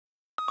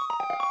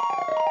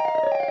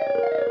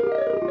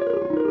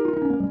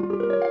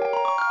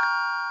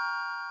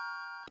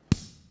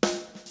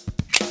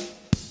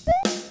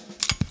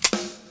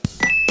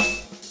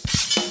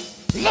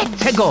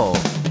Bingo!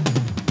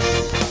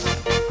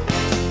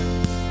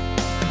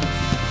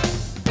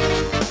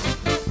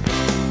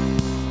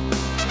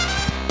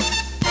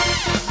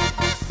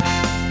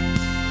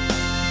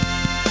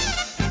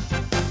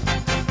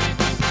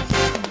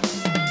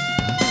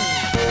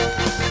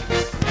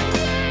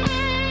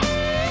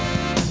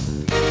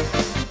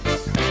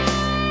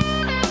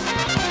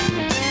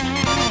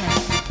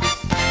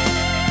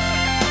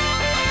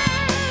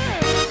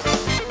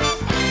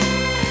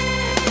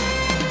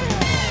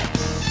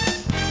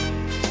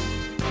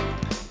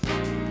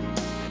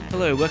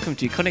 Hello, welcome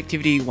to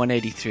Connectivity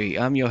 183.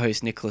 I'm your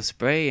host, Nicholas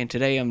Bray, and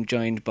today I'm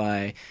joined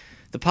by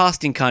the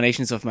past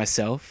incarnations of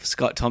myself,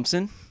 Scott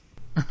Thompson.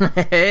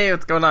 Hey,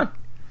 what's going on?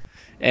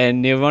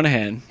 And Neil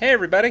Ronahan. Hey,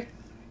 everybody.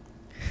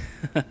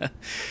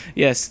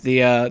 Yes,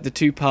 the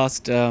two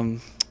past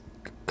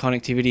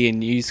Connectivity and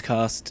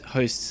Newscast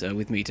hosts are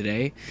with me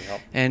today.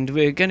 Yep. And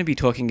we're going to be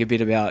talking a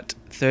bit about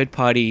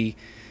third-party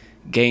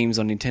games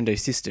on Nintendo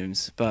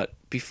systems. But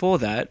before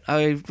that,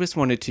 I just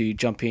wanted to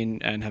jump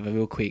in and have a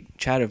real quick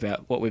chat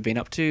about what we've been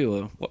up to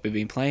or what we've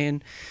been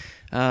playing.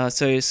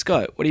 So,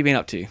 Scott, what have you been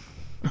up to?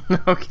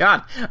 Oh,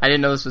 God. I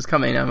didn't know this was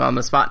coming. I'm on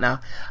the spot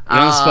now. You're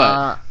on the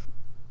spot.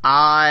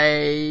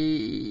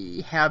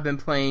 I have been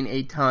playing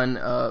a ton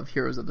of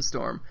Heroes of the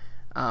Storm,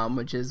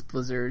 which is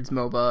Blizzard's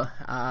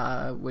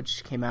MOBA,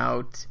 which came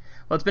out...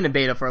 Well, it's been in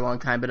beta for a long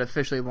time, but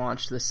officially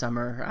launched this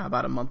summer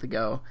about a month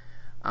ago.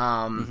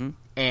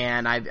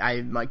 And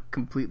I'm like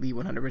completely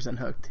 100%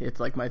 hooked. It's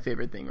like my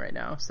favorite thing right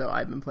now. So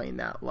I've been playing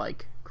that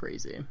like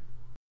crazy.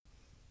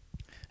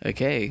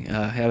 Okay,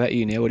 how about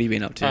you, Neil? What have you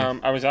been up to?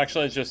 I was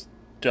actually just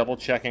double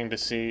checking to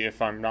see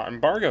if I'm not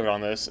embargoed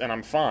on this, and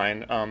I'm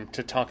fine,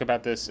 to talk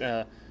about this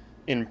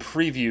in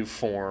preview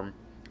form.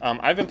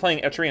 I've been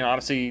playing Etrian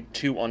Odyssey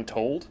 2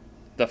 Untold,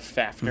 the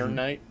Fafnir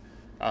Night,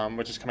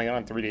 which is coming out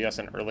on 3DS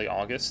in early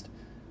August.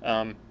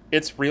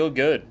 It's real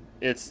good.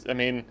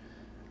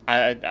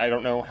 I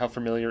don't know how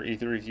familiar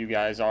either of you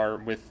guys are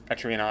with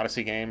Etrian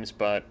Odyssey games,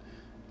 but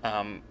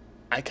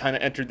I kind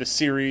of entered the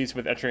series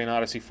with Etrian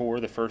Odyssey 4,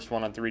 the first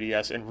one on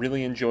 3DS, and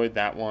really enjoyed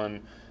that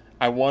one.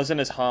 I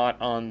wasn't as hot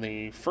on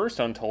the first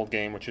Untold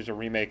game, which is a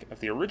remake of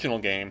the original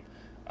game,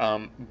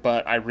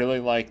 but I really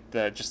liked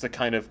the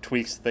kind of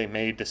tweaks they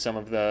made to some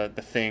of the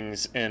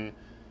things in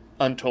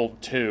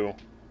Untold 2,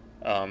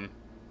 and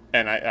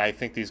I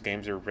think these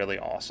games are really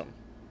awesome.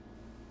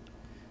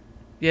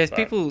 Yes,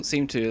 people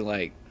seem to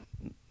like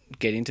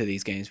get into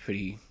these games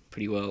pretty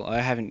well. I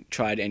haven't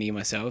tried any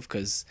myself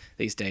because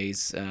these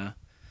days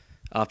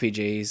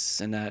RPGs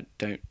and that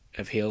don't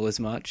appeal as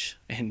much,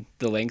 and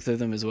the length of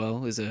them as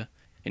well is an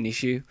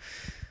issue.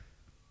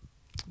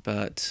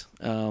 But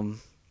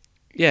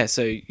yeah,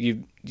 so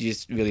you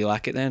just really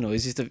like it then, or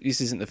is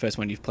this isn't the first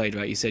one you've played,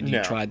 right? You said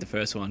you tried the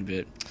first one,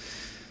 but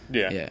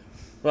yeah.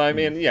 Well, I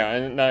mean, yeah,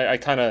 and I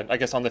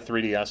guess on the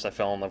 3DS I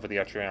fell in love with the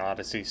Etrian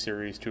Odyssey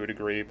series to a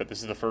degree, but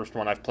this is the first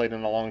one I've played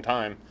in a long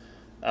time.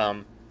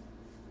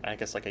 I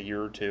guess like a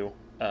year or two,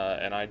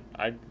 and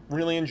I'm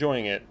really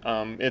enjoying it.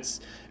 And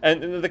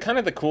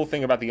the cool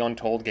thing about the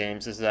Untold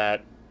games is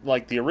that,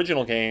 like the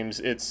original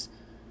games, it's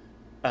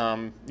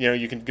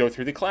you can go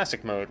through the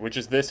classic mode, which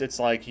is this. It's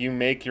like you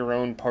make your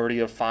own party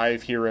of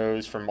 5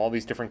 heroes from all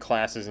these different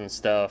classes and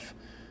stuff.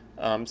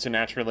 So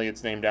naturally,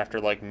 it's named after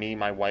like me,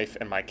 my wife,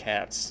 and my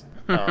cats.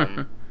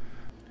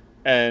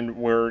 And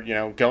where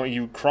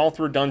you crawl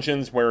through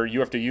dungeons where you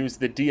have to use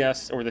the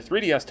DS or the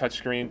 3DS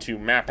touchscreen to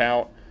map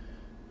out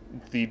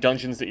the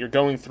dungeons that you're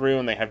going through,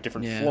 and they have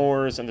different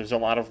floors, and there's a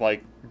lot of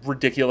like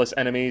ridiculous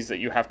enemies that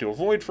you have to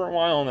avoid for a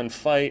while and then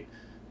fight.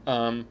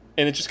 And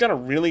it's just got a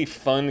really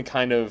fun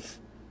kind of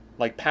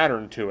like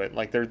pattern to it.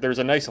 Like there's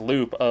a nice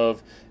loop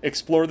of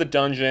explore the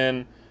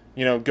dungeon,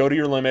 go to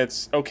your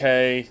limits.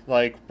 Okay,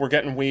 like we're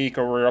getting weak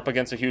or we're up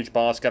against a huge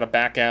boss, got to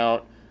back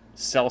out,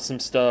 sell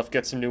some stuff,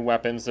 get some new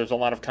weapons. There's a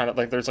lot of kind of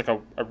like there's like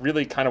a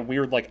really kind of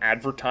weird like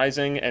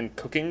advertising and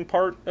cooking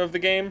part of the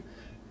game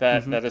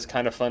that is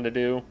kind of fun to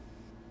do.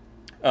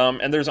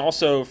 And there's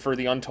also, for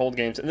the Untold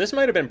games, and this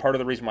might have been part of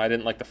the reason why I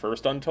didn't like the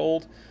first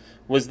Untold,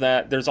 was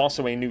that there's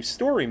also a new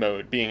story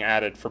mode being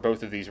added for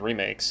both of these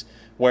remakes,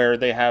 where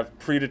they have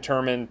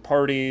predetermined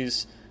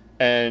parties,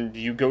 and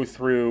you go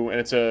through, and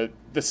it's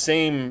the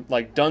same,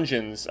 like,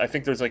 dungeons. I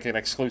think there's, like, an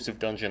exclusive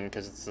dungeon,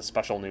 because it's a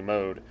special new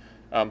mode.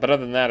 But other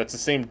than that, it's the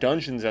same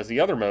dungeons as the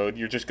other mode.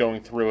 You're just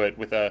going through it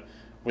with a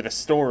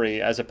story,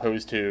 as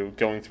opposed to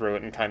going through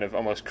it and kind of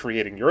almost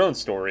creating your own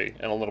story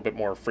in a little bit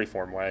more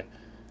freeform way.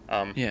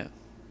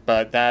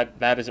 But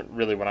that isn't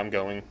really what I'm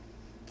going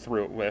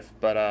through it with.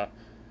 But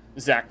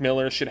Zach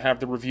Miller should have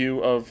the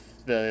review of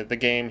the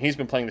game. He's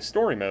been playing the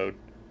story mode.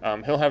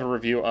 He'll have a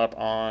review up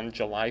on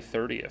July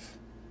 30th.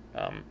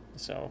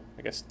 So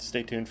I guess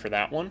stay tuned for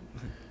that one.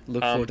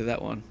 Look forward to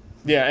that one.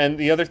 Yeah, and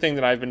the other thing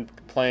that I've been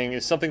playing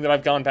is something that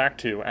I've gone back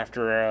to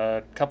after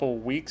a couple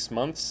weeks,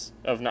 months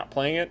of not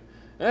playing it,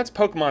 and that's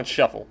Pokemon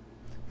Shuffle.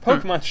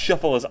 Pokemon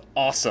Shuffle is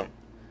awesome.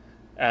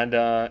 And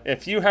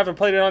if you haven't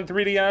played it on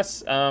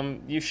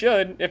 3DS, you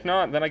should. If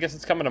not, then I guess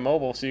it's coming to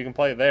mobile, so you can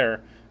play it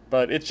there.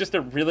 But it's just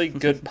a really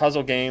good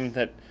puzzle game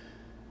that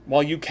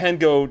while you can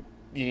go,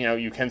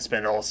 you can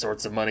spend all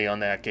sorts of money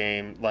on that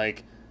game,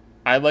 like,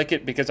 I like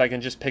it because I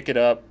can just pick it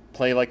up,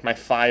 play like my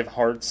 5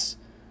 hearts,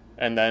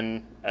 and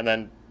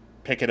then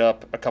pick it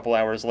up a couple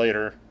hours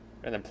later,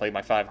 and then play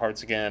my 5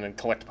 hearts again and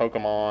collect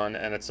Pokemon,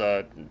 and it's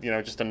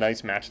just a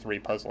nice match 3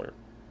 puzzler.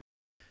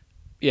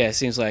 Yeah, it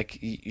seems like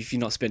if you're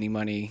not spending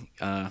money,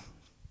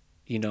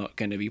 you're not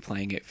going to be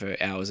playing it for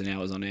hours and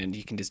hours on end.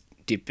 You can just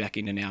dip back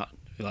in and out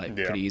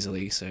pretty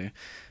easily, so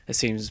it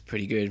seems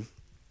pretty good.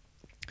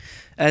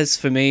 As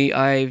for me,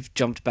 I've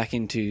jumped back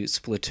into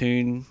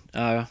Splatoon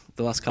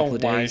the last couple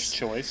of days. Wise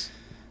choice.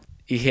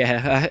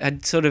 Yeah, I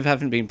sort of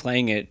haven't been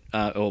playing it,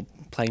 or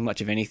playing much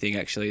of anything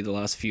actually the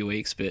last few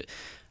weeks, but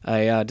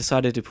I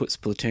decided to put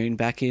Splatoon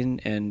back in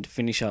and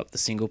finish up the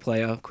single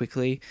player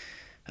quickly.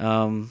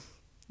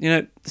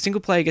 The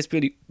single player gets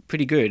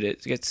pretty good.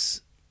 It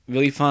gets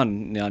really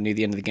fun near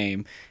the end of the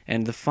game,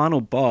 and the final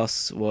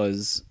boss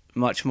was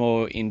much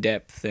more in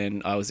depth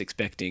than I was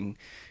expecting.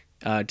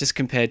 Just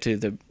compared to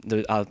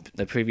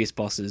the previous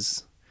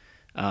bosses,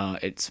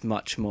 it's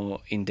much more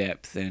in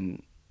depth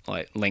and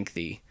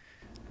lengthy.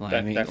 All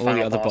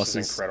the other bosses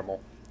is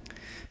incredible.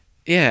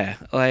 Yeah,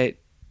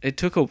 it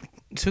took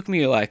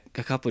me a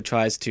couple of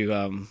tries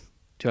to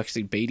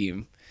actually beat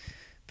him,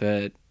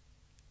 but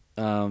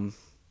it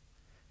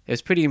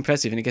was pretty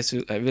impressive, and it gets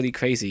really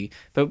crazy.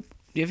 But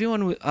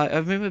I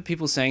remember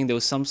people saying there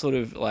was some sort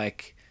of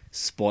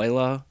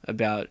spoiler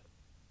about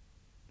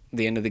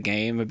the end of the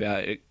game,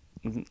 about it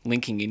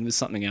linking in with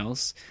something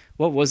else.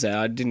 What was that?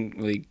 I didn't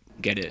really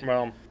get it.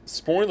 Well,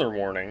 spoiler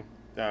warning.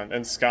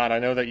 And Scott, I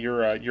know that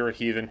you're a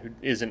heathen who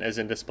isn't as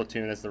into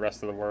Splatoon as the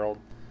rest of the world.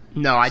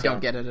 No, I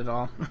don't get it at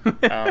all.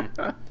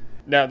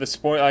 Now, the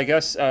spoil. I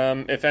guess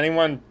if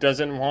anyone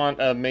doesn't want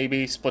a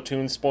maybe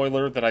Splatoon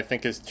spoiler that I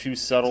think is too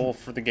subtle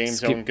for the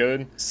game's own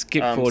good,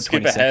 skip forward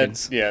 20 ahead.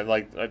 seconds.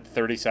 Yeah,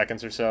 30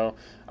 seconds or so.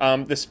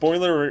 The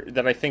spoiler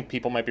that I think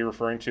people might be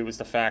referring to is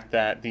the fact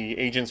that the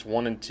Agents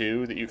 1 and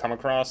 2 that you come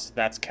across,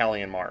 that's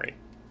Callie and Marie.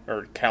 Oh,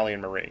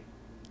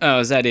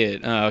 is that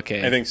it? Oh,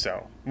 okay. I think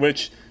so.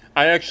 Which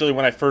I actually,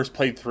 when I first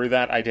played through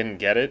that, I didn't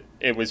get it.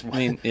 It was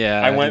when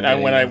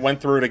I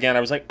went through it again, I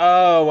was like,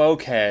 oh,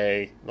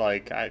 okay. I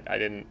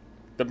didn't.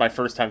 My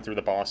first time through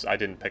the boss, I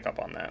didn't pick up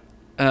on that.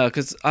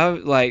 Because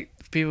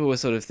people were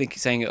sort of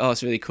saying, oh,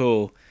 it's really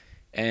cool,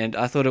 and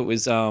I thought it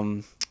was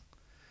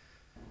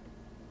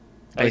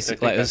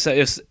basically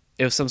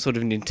it was some sort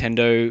of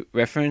Nintendo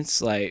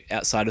reference,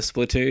 outside of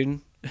Splatoon.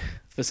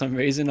 For some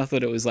reason, I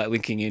thought it was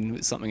linking in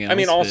with something else. I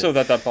mean, also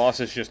that boss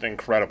is just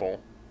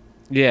incredible.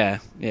 Yeah.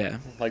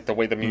 The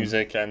way the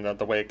music and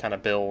the way it kind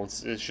of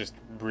builds is just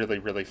really,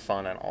 really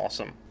fun and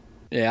awesome.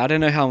 Yeah, I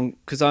don't know how,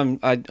 because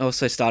I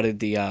also started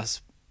the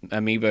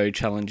amiibo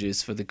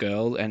challenges for the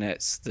girl, and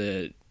it's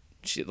the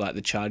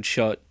charge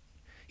shot.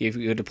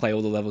 You've got to play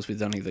all the levels with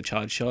only the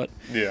charge shot.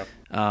 Yeah.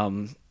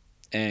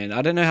 And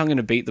I don't know how I'm going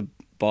to beat the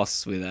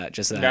boss with that.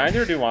 Just that.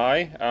 Neither do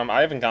I.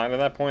 I haven't gotten to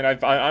that point.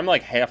 I'm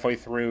halfway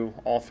through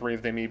all 3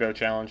 of the amiibo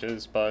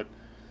challenges, but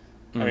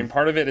I mean,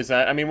 part of it is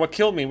that, what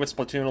killed me with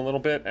Splatoon a little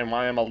bit and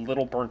why I'm a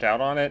little burnt out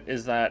on it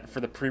is that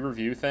for the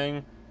pre-review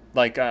thing,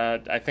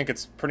 I think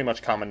it's pretty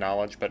much common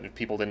knowledge, but if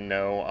people didn't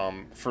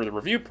know, for the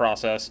review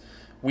process,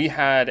 we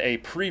had a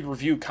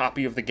pre-review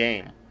copy of the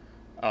game.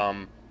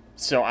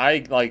 So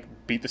I,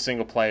 beat the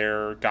single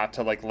player, got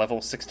to,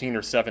 level 16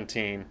 or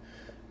 17,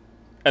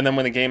 and then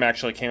when the game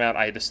actually came out,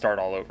 I had to start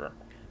all over.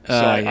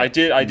 So I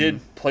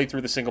did play through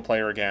the single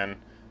player again,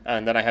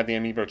 and then I had the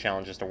amiibo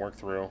challenges to work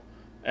through,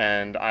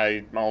 and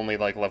I'm only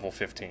level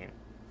 15.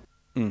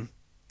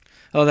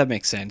 Oh, that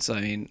makes sense. I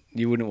mean,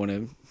 you wouldn't want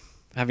to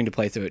having to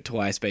play through it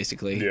twice,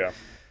 basically. Yeah.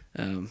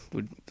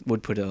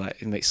 Would put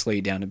it slow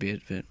you down a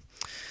bit, but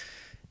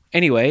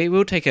anyway,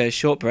 we'll take a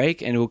short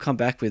break and we'll come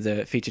back with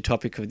the feature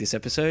topic of this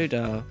episode: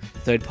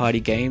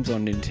 third-party games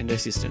on Nintendo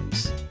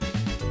systems.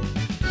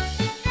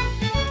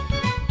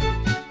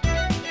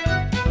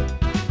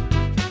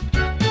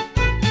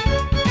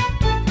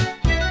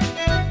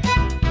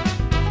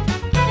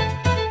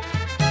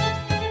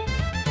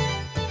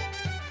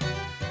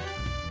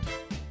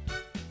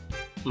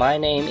 My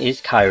name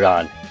is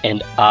Chiron,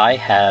 and I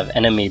have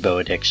an amiibo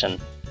addiction.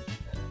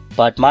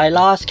 But my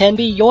loss can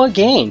be your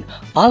gain.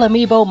 All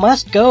amiibo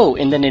must go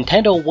in the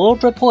Nintendo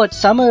World Report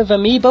Summer of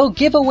Amiibo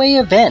giveaway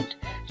event.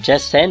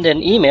 Just send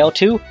an email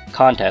to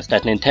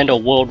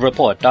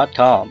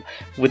contest@nintendoworldreport.com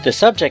with the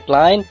subject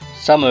line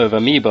Summer of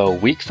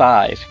Amiibo Week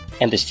 5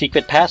 and the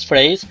secret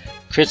passphrase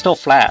Crystal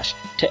Flash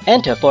to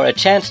enter for a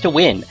chance to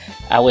win.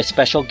 Our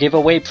special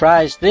giveaway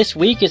prize this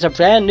week is a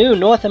brand new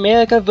North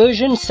America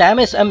version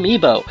Samus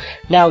Amiibo.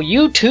 Now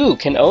you too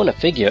can own a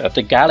figure of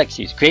the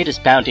galaxy's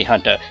greatest bounty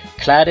hunter,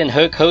 clad in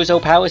her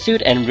Kozo power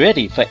suit and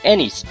ready for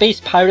any space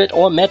pirate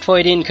or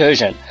Metroid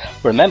incursion.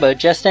 Remember,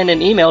 just send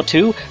an email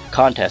to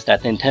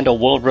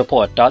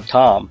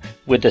contest@nintendoworldreport.com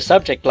with the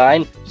subject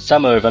line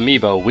Summer of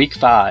Amiibo Week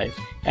 5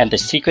 and the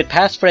secret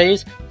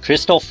passphrase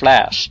Crystal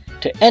Flash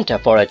to enter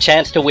for a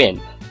chance to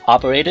win.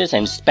 Operators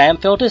and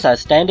spam filters are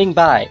standing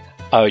by.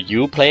 Are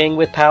you playing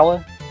with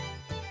power?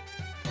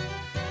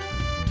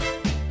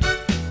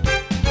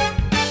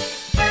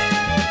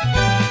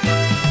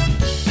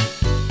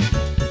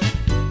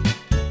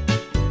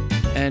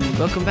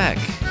 Welcome back.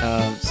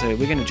 So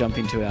we're going to jump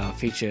into our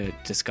feature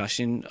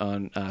discussion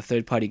on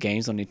third-party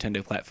games on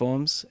Nintendo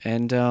platforms,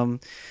 and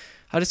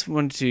I just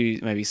wanted to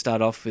maybe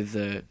start off with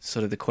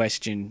the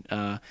question: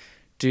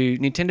 do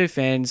Nintendo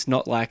fans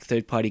not like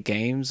third-party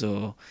games,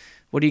 or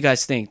what do you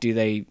guys think?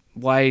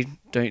 Why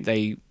don't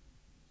they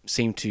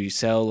seem to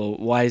sell, or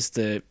why is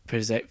the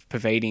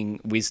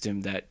pervading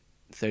wisdom that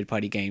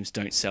third-party games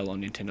don't sell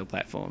on Nintendo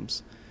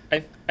platforms?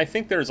 I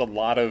think there's a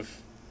lot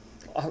of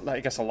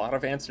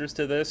answers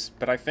to this,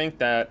 but I think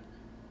that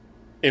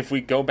if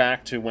we go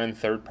back to when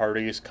third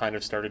parties kind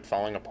of started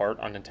falling apart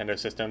on Nintendo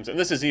systems, and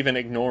this is even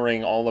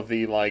ignoring all of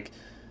the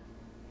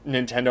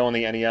Nintendo and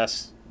the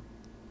NES,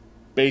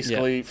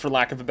 basically, for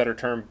lack of a better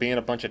term, being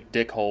a bunch of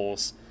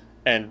dickholes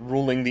and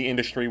ruling the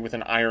industry with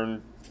an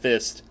iron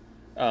fist.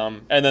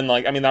 And then,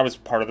 that was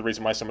part of the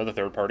reason why some of the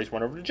third parties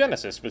went over to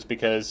Genesis, was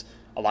because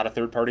a lot of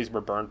third parties were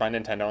burned by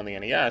Nintendo and the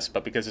NES,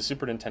 but because the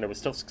Super Nintendo was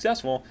still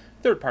successful,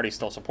 third parties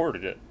still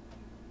supported it.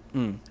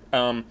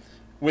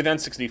 With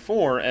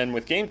N64 and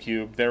with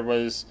GameCube, there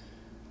was,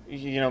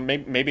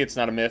 maybe it's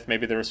not a myth,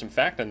 maybe there is some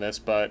fact in this,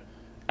 but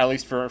at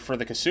least for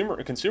the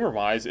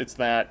consumer-wise, it's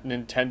that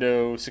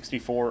Nintendo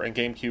 64 and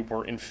GameCube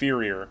were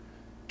inferior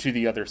to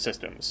the other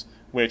systems,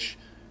 which...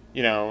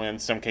 in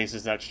some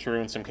cases that's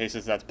true, in some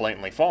cases that's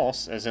blatantly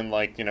false, as in,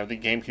 the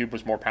GameCube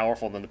was more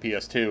powerful than the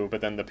PS2, but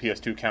then the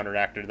PS2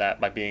 counteracted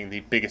that by being the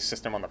biggest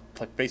system on the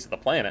face of the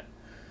planet.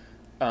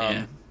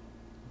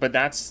 But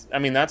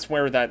that's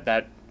where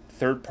that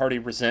third-party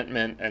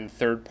resentment and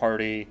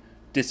third-party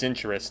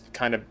disinterest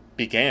kind of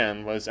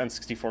began, was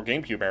N64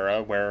 GameCube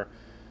era, where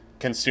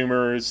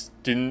consumers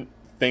didn't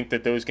think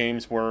that those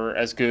games were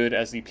as good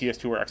as the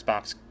PS2 or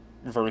Xbox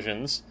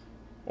versions,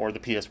 or the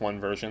PS1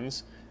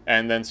 versions,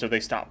 and then so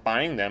they stopped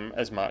buying them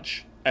as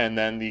much, and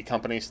then the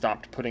company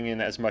stopped putting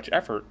in as much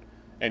effort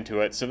into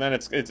it. So then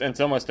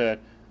it's almost a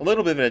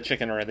little bit of a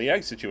chicken or the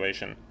egg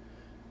situation.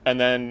 And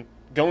then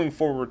going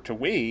forward to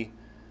Wii,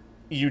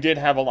 you did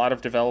have a lot of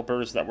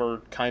developers that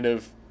were kind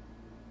of,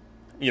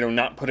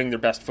 not putting their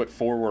best foot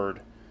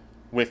forward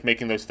with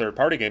making those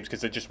third-party games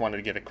because they just wanted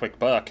to get a quick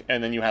buck.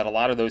 And then you had a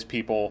lot of those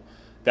people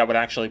that would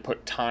actually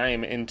put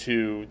time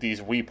into these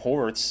Wii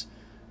ports.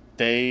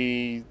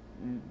 They...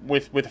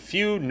 With a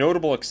few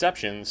notable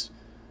exceptions,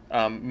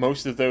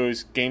 most of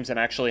those games that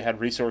actually had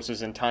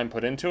resources and time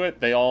put into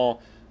it, they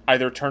all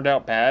either turned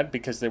out bad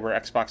because they were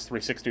Xbox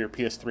 360 or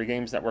PS3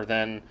 games that were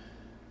then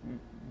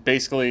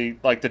basically,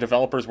 the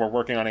developers were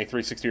working on a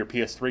 360 or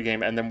PS3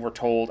 game and then were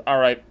told, all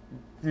right,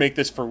 make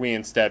this for Wii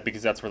instead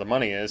because that's where the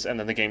money is, and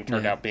then the game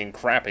turned out being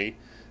crappy.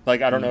 I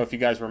don't know if you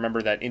guys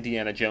remember that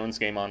Indiana Jones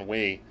game on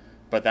Wii,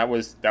 but that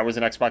was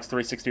an Xbox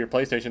 360 or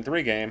PlayStation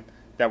 3 game.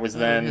 That was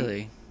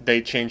then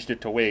they changed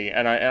it to Wii,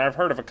 and I've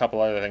heard of a couple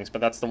other things,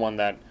 but that's the one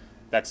that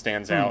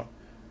stands out.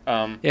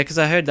 Because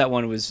I heard that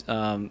one was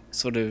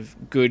sort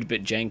of good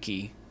but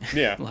janky.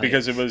 Yeah,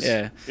 because it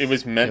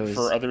was meant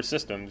for other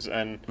systems,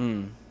 and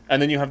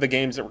then you have the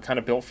games that were kind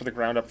of built for the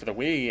ground up for the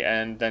Wii,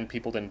 and then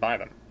people didn't buy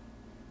them.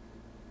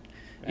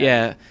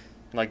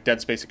 Like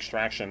Dead Space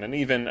Extraction, and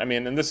even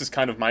and this is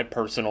kind of my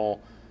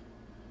personal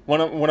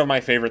one of my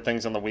favorite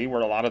things on the Wii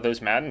were a lot of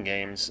those Madden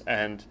games,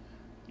 and.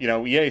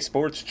 EA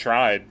Sports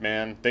tried,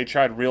 man. They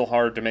tried real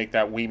hard to make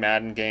that Wii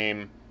Madden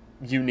game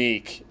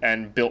unique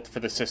and built for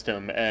the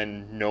system,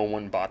 and no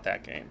one bought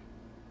that game.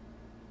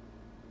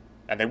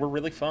 And they were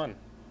really fun,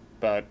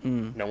 but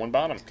no one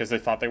bought them because they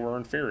thought they were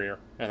inferior.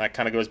 And that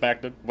kind of goes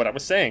back to what I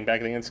was saying back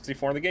in the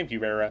N64 and the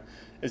GameCube era,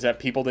 is that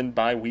people didn't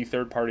buy Wii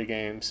third-party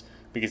games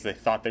because they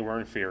thought they were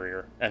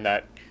inferior. And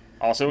that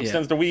also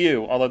extends to Wii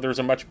U, although there's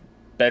a much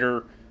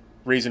better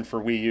reason for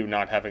Wii U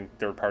not having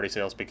third-party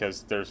sales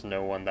because there's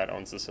no one that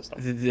owns the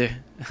system.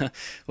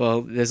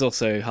 Well, there's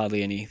also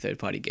hardly any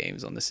third-party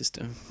games on the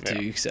system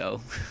to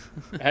sell.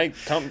 Hey,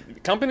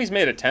 companies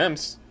made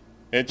attempts.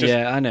 It just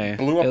I know.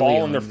 blew up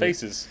all in their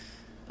faces.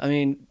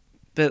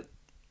 But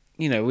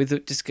with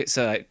it, just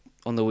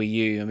on the Wii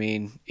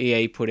U,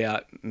 EA put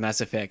out Mass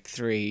Effect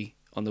 3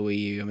 on the Wii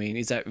U.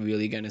 Is that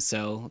really going to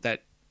sell?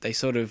 That they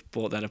sort of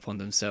brought that upon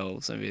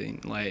themselves. Sort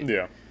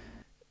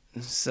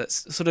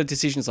of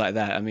decisions like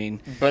that.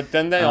 But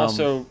then they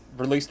also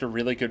released a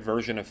really good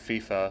version of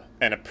FIFA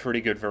and a pretty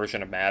good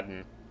version of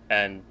Madden,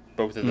 and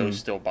both of those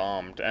still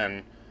bombed.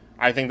 And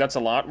I think that's a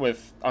lot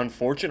with,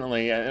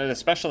 unfortunately, and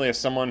especially as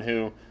someone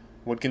who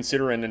would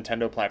consider a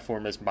Nintendo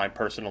platform as my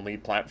personal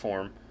lead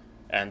platform,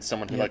 and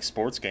someone who likes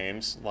sports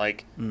games,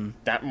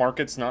 that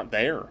market's not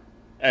there.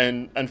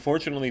 And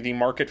unfortunately, the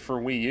market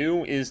for Wii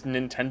U is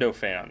Nintendo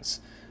fans.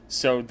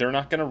 So they're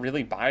not going to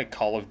really buy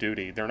Call of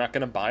Duty. They're not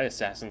going to buy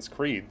Assassin's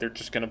Creed. They're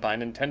just going to buy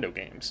Nintendo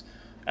games.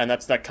 And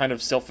that's that kind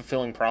of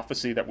self-fulfilling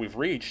prophecy that we've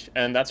reached.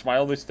 And that's why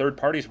all these third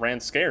parties ran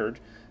scared,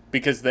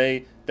 because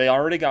they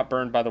already got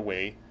burned by the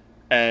Wii.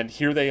 And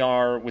here they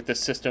are with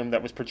this system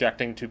that was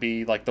projecting to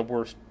be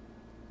the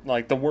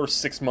worst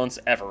 6 months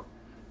ever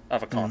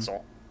of a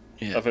console.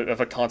 Of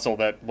a console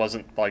that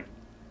wasn't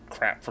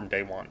crap from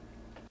day one.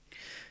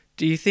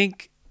 Do you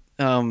think...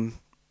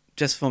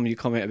 just from your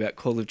comment about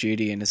Call of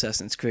Duty and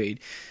Assassin's Creed,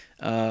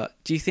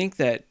 Do you think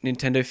that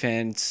Nintendo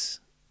fans,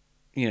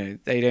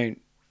 they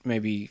don't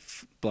maybe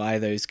buy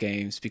those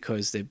games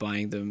because they're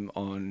buying them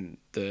on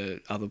the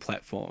other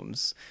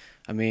platforms?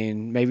 I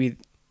mean, maybe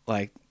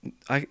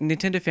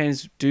Nintendo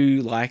fans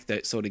do like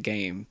that sort of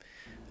game.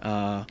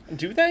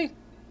 Do they?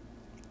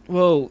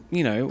 Well,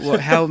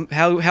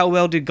 how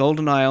well did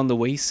GoldenEye on the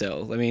Wii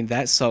sell? I mean,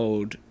 that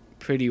sold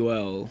pretty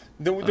well.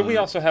 The Wii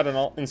also had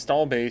an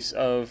install base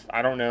of,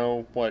 I don't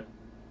know,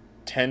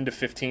 10 to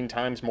 15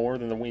 times more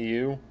than the Wii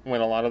U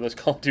when a lot of those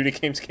Call of Duty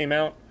games came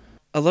out.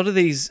 A lot of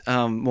these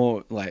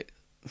more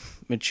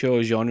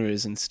mature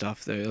genres and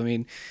stuff, though, I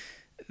mean,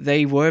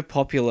 they were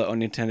popular on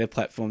Nintendo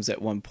platforms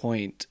at one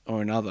point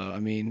or another. I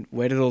mean,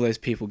 where did all those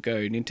people go?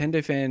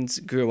 Nintendo fans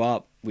grew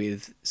up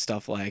with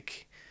stuff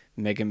like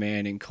Mega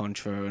Man and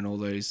Contra and all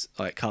those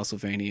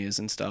Castlevanias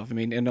and stuff. I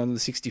mean, and on the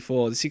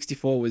 64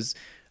 was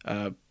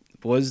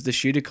the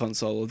shooter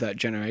console of that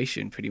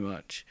generation, pretty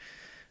much.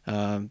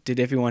 Did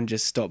everyone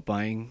just stop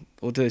buying,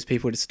 or do those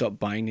people just stop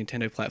buying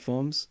Nintendo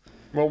platforms?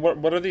 Well,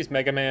 what are these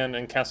Mega Man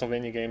and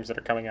Castlevania games that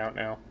are coming out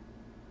now?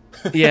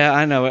 Yeah,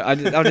 I know. I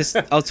was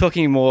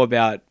talking more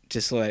about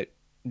just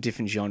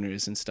different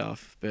genres and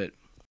stuff, but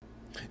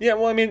yeah,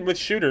 well, I mean, with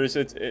shooters,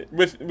 it's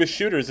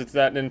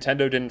that Nintendo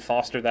didn't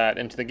foster that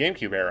into the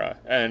GameCube era,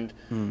 and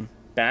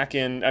back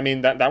in, I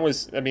mean, that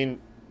was, I mean,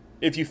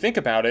 if you think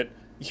about it,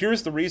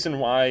 here's the reason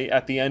why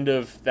at the end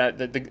of the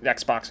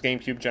Xbox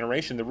GameCube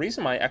generation, the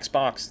reason why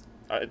Xbox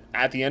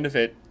at the end of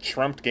it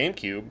trumped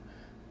GameCube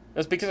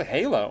was because of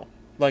Halo.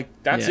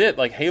 That's it.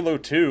 Halo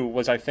 2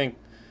 was, I think,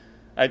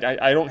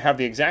 I don't have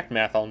the exact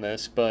math on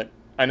this, but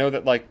I know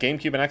that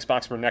GameCube and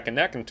Xbox were neck and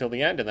neck until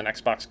the end, and then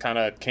Xbox kind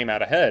of came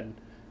out ahead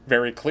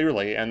very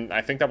clearly, and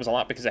I think that was a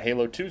lot because of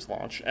Halo 2's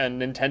launch,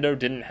 and Nintendo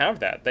didn't have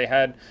that. They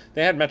had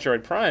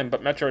Metroid Prime,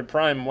 but Metroid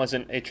Prime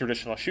wasn't a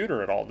traditional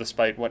shooter at all,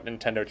 despite what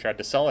Nintendo tried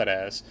to sell it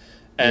as.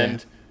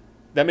 And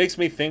that makes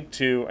me think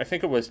too, I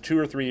think it was 2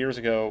 or 3 years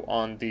ago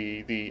on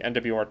the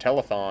NWR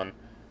Telethon,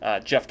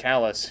 Jeff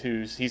Callis,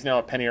 he's now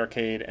at Penny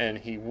Arcade, and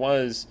he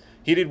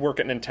did work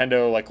at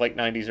Nintendo late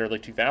 90s, early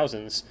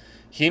 2000s.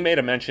 He made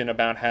a mention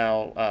about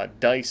how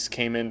DICE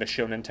came in to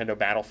show Nintendo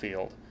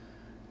Battlefield,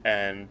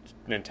 and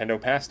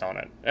Nintendo passed on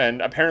it.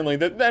 And apparently,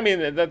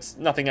 that's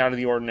nothing out of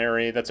the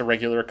ordinary. That's a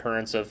regular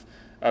occurrence of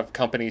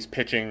companies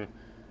pitching,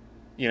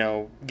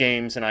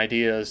 games and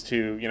ideas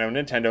to,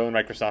 Nintendo and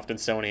Microsoft and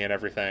Sony and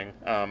everything.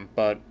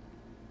 But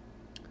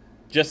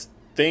just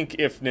think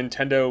if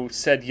Nintendo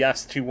said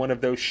yes to one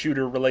of those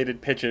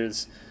shooter-related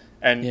pitches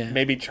and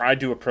maybe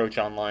tried to approach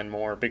online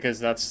more, because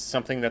that's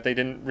something that they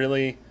didn't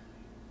really...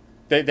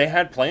 They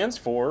had plans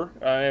for,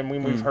 and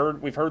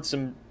we've heard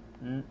some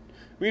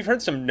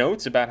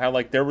notes about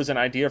how there was an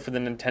idea for the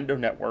Nintendo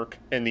Network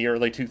in the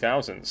early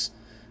 2000s,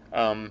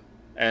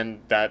 and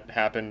that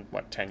happened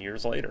 10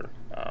 years later.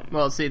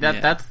 Well, see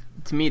that's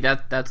to me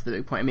that's the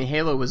big point. I mean,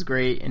 Halo was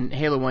great, and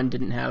Halo 1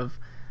 didn't have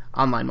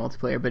online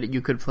multiplayer, but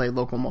you could play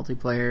local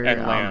multiplayer,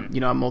 and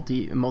LAN. On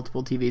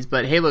multiple TVs.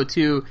 But Halo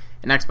 2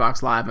 and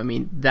Xbox Live, I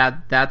mean,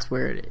 that's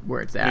where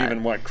it's at.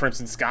 Even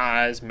Crimson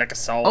Skies, Mech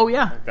Assault. Oh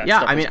yeah, yeah.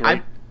 I mean,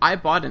 great. I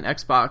bought an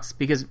Xbox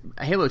because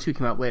Halo 2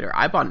 came out later.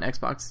 I bought an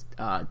Xbox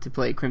to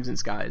play Crimson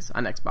Skies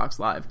on Xbox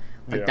Live.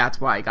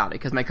 That's why I got it,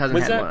 because my cousin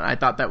had one, and I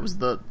thought that was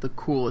the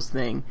coolest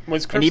thing.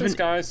 Was Crimson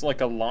Skies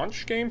a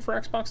launch game for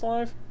Xbox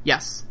Live?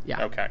 Yes.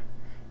 Yeah. Okay.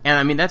 And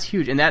I mean, that's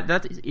huge, and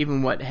that's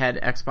even what had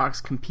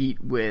Xbox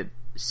compete with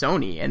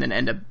Sony, and then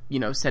end up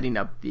setting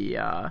up the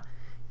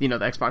the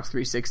Xbox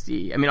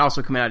 360. I mean,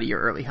 also coming out a year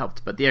early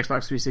helped, but the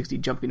Xbox 360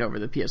 jumping over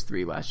the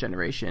PS3 last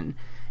generation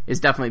is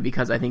definitely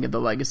because I think of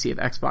the legacy of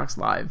Xbox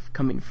Live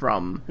coming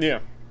from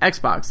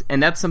Xbox,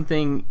 and that's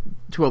something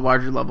to a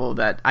larger level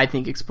that I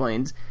think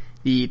explains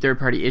the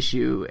third-party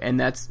issue, and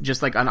that's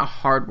just on a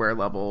hardware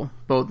level,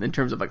 both in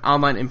terms of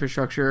online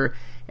infrastructure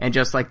and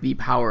just the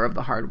power of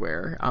the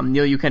hardware.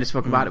 Neil, you kind of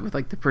spoke about it with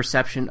the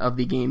perception of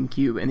the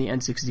GameCube and the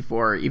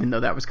N64, even though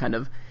that was kind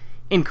of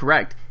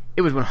incorrect.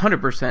 It was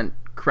 100%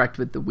 correct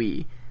with the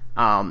Wii.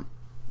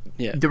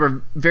 There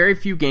were very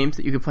few games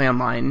that you could play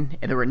online,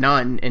 and there were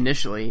none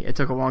initially. It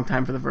took a long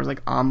time for the first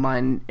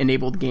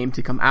online-enabled game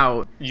to come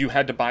out. You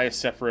had to buy a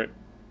separate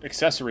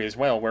accessory as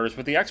well, whereas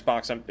with the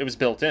Xbox, it was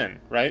built in,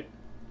 right?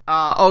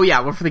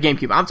 For the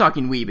GameCube. I'm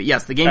talking Wii, but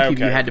yes, the GameCube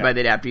you had to buy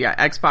the adapter. Yeah,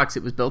 Xbox,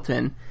 it was built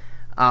in.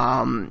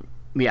 An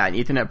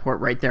Ethernet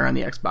port right there on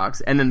the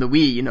Xbox. And then the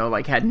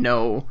Wii, had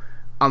no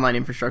online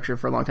infrastructure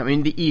for a long time. I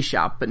mean, the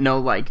eShop, but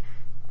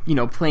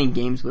no, playing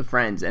games with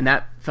friends. And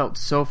that felt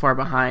so far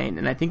behind.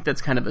 And I think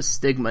that's kind of a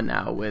stigma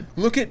now with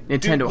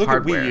Nintendo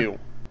hardware. At Wii U.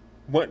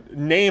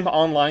 Name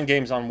online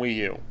games on Wii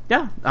U?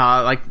 Yeah,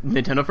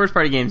 Nintendo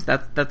first-party games.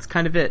 That's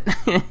kind of it.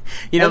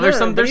 There's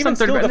some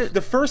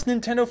the first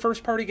Nintendo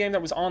first-party game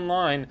that was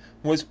online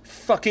was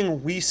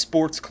fucking Wii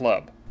Sports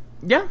Club.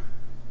 Yeah,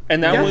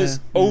 and that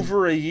was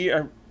over a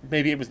year.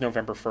 Maybe it was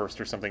November 1st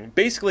or something.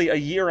 Basically, a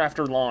year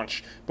after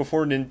launch,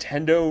 before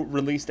Nintendo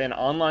released an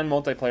online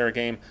multiplayer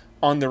game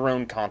on their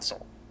own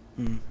console.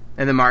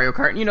 And the Mario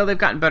Kart, they've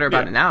gotten better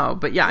about it now.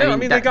 But yeah, I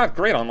mean they got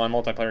great online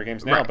multiplayer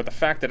games now, but the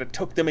fact that it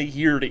took them a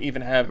year to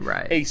even have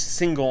a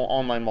single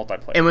online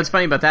multiplayer. And what's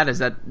funny about that is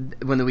that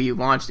when the Wii U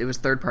launched, it was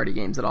third-party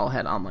games that all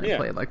had online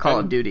play, like Call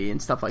of Duty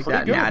and stuff like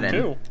that, Madden.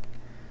 Too.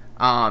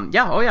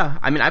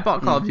 I mean, I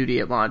bought Call of Duty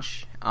at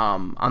launch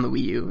on the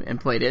Wii U and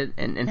played it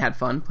and had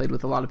fun, played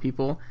with a lot of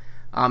people,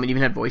 and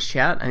even had voice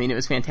chat. I mean, it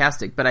was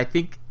fantastic. But I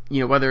think,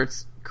 whether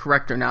it's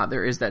correct or not,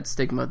 there is that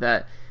stigma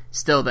that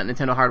still that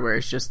Nintendo hardware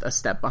is just a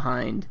step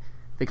behind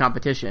the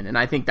competition, and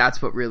I think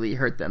that's what really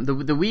hurt them. The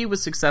Wii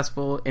was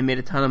successful and made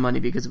a ton of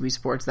money because of Wii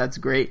Sports. That's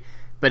great,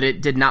 but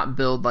it did not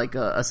build like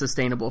a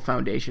sustainable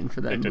foundation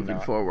for them moving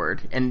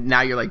forward. And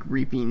now you're like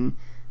reaping,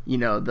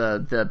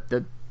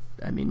 the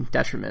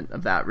detriment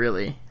of that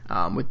really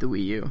with the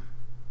Wii U.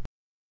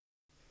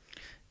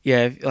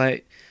 Yeah,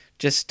 like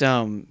just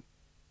in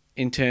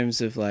terms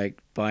of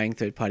like buying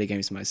third-party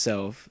games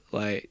myself,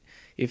 like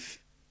if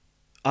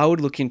I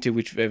would look into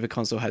whichever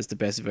console has the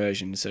best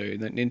version. So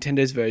the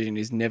Nintendo's version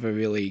is never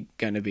really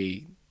going to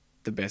be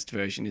the best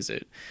version, is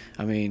it?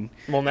 I mean,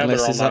 well, now they're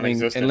all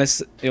non-existent.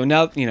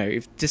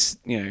 If just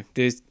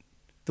there's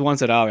the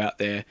ones that are out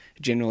there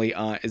generally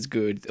aren't as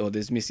good, or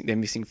they're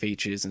missing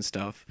features and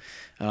stuff.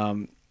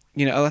 I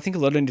think a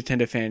lot of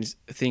Nintendo fans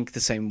think the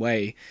same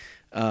way.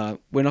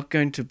 We're not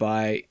going to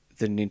buy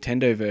the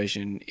Nintendo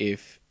version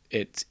if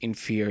it's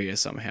inferior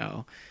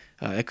somehow.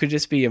 It could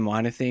just be a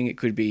minor thing. It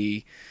could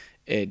be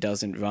it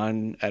doesn't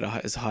run at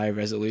as high a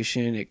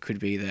resolution. It could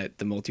be that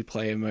the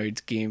multiplayer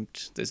mode's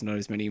gimped. There's not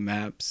as many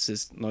maps.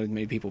 There's not as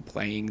many people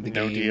playing the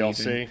game.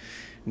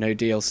 No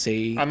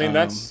DLC.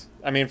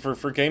 I mean,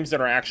 for games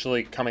that are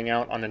actually coming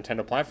out on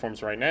Nintendo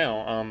platforms right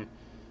now,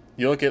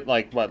 you look at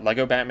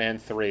Lego Batman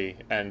 3,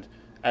 and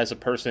as a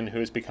person who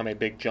has become a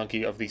big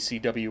junkie of the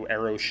CW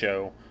Arrow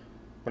show,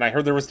 when I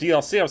heard there was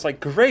DLC, I was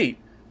like, great,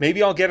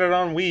 maybe I'll get it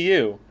on Wii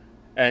U.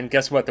 And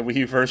guess what? The Wii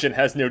U version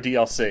has no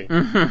DLC.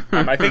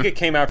 I think it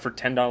came out for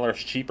 $10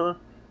 cheaper,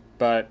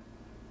 but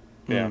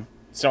yeah.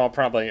 So I'll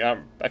probably. I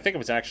think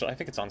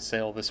it's on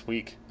sale this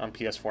week on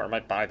PS4. I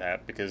might buy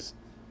that because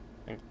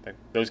I think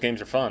those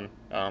games are fun,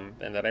 and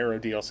that Arrow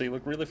DLC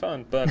looked really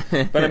fun. But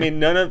I mean,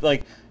 none of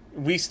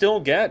we still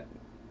get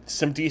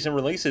some decent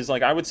releases.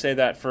 Like I would say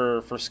that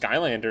for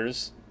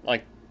Skylanders,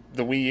 like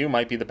the Wii U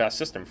might be the best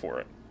system for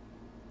it.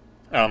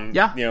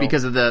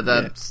 Because of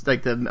the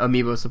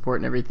amiibo support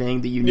and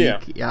everything, the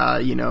unique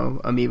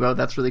amiibo,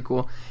 that's really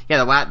cool.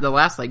 Yeah, the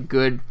last like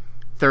good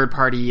third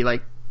party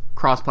like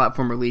cross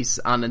platform release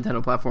on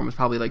Nintendo platform was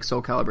probably like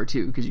Soul Calibur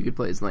 2 because you could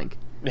play as Link.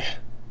 Yeah.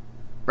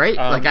 Right?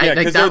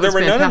 Because there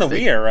were none in the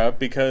Wii era.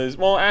 Because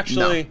I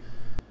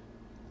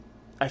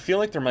feel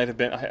like there might have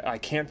been. I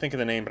can't think of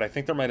the name, but I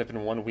think there might have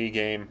been one Wii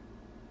game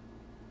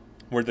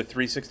where the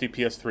 360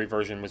 PS3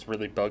 version was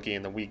really buggy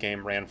and the Wii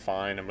game ran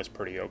fine and was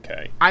pretty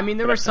okay. I mean,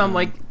 there were some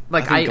I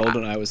think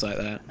GoldenEye was like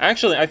that.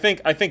 Actually, I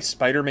think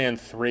Spider-Man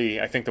 3,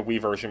 I think the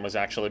Wii version was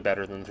actually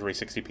better than the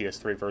 360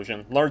 PS3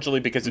 version, largely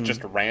because it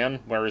just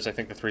ran, whereas I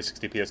think the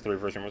 360 PS3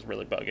 version was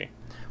really buggy.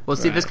 Well,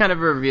 see, this kind of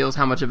reveals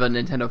how much of a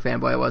Nintendo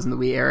fanboy I was in the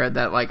Wii era,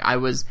 that I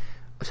was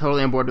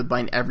totally on board with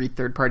buying every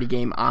third-party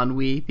game on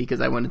Wii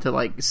because I wanted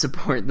to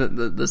support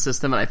the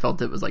system, and I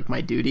felt it was my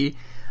duty.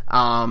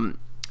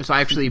 So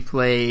I actually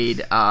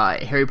played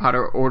Harry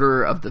Potter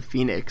Order of the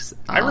Phoenix.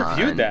 I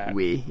reviewed that.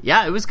 Wii.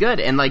 Yeah, it was good.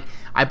 And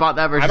I bought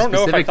that version specifically. I don't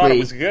know if I thought it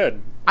was good.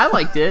 I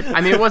liked it.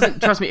 I mean, it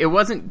wasn't, trust me, it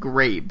wasn't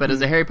great, but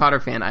as a Harry Potter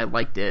fan, I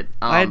liked it.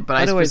 I'd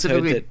always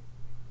heard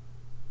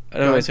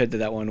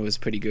that one was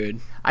pretty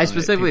good. I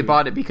specifically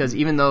bought it because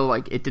even though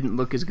it didn't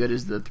look as good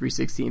as the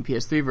 360 and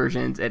PS3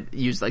 versions, it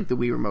used the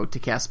Wii remote to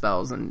cast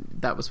spells, and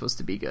that was supposed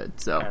to be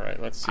good. So all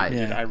right, let's see.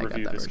 I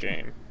reviewed this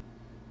game.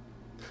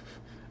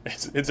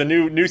 It's a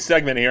new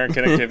segment here in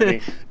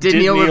Connectivity. Did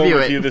Neil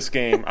review this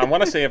game? I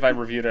want to say if I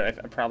reviewed it,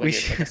 I probably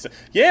gave it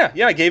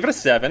I gave it a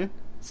 7.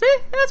 See,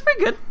 that's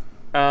pretty good.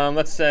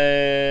 Let's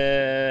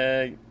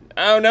say.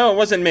 Oh no, it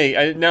wasn't me.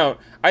 I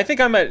think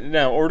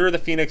Order of the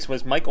Phoenix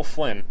was Michael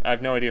Flynn. I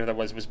have no idea who that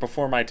was. It was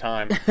before my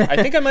time.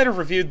 I think I might have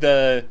reviewed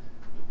the.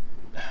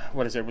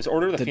 What is it? It was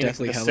Order of the Phoenix,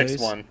 the sixth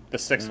one. The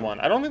sixth one.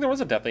 I don't think there was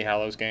a Deathly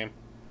Hallows game.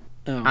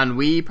 Oh. On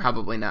Wii,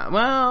 probably not.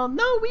 Well,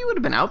 no, Wii would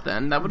have been out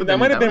then. That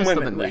might have been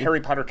when Harry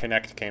Potter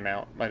Connect came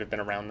out. Might have been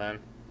around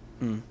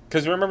then.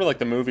 Because remember,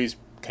 the movies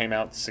came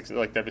out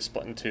they were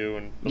split in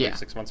two and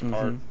 6 months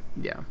apart.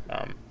 Yeah.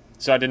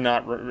 So I did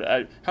not.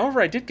 However,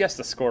 I did guess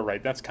the score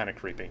right. That's kind of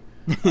creepy.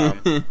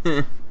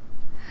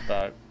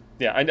 But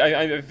yeah,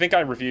 I think I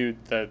reviewed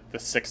the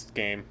sixth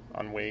game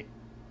on Wii.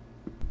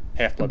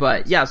 Half-Blood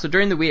Prince. Yeah, so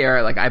during the Wii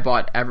era, I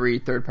bought every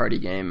third-party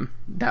game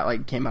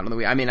that came out on the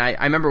Wii. I mean,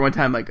 I remember one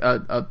time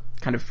a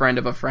kind of friend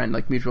of a friend,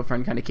 mutual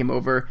friend, kind of came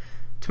over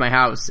to my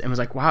house and was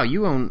like, "Wow,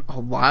 you own a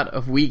lot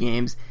of Wii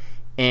games,"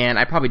 and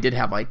I probably did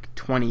have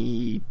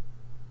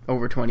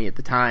over 20 at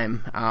the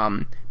time.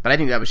 But I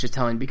think that was just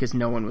telling because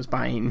no one was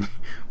buying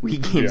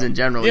Wii games in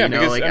general. Yeah,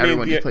 because,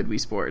 everyone just played Wii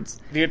Sports.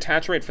 The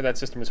attach rate for that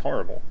system is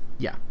horrible.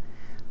 Yeah.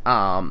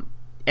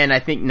 And I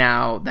think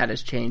now that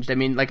has changed. I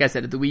mean, like I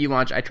said, at the Wii U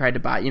launch, I tried to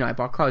buy, I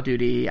bought Call of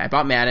Duty, I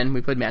bought Madden,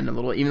 we played Madden a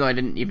little, even though I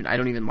don't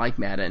even like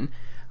Madden.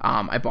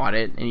 I bought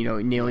it, and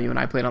Neil, you and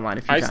I played online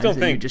a few times, still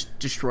think, you just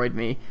destroyed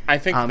me. I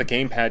think the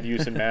gamepad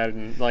use in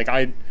Madden, like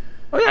it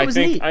was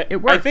neat. It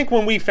worked. I think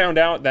when we found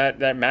out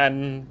that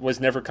Madden was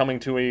never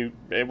coming to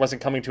it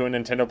wasn't coming to a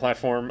Nintendo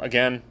platform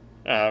again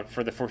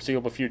for the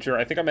foreseeable future,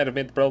 I think I might have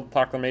made the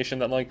proclamation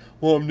that like,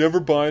 well, I'm never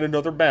buying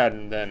another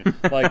Madden then.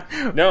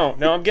 Like, no,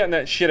 I'm getting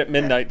that shit at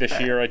midnight this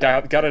year. I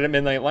got it at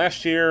midnight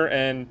last year,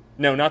 and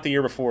no, not the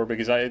year before,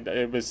 because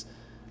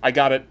I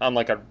got it on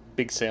like a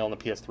big sale on the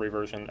PS3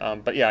 version.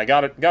 But yeah, I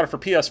got it for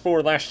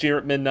PS4 last year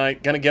at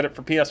midnight. Gonna get it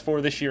for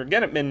PS4 this year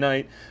again at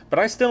midnight. But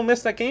I still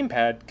miss that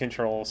gamepad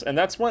controls, and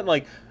that's what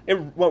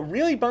what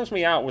really bums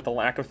me out with the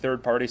lack of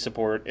third-party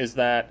support is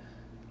that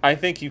I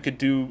think you could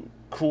do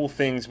cool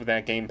things with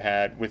that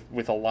gamepad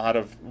with a lot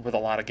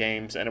of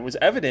games, and it was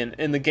evident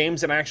in the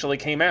games that actually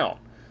came out.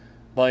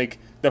 Like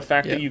the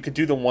fact that you could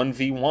do the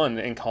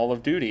 1v1 in Call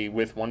of Duty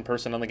with one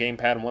person on the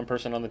gamepad and one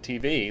person on the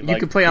TV. You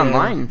could play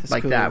online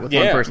like cool. that with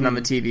one person on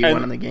the TV,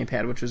 one on the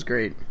gamepad, which was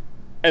great.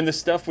 And the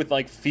stuff with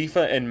like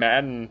FIFA and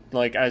Madden,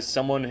 like as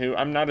someone who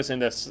I'm not as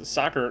into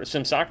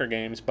sim soccer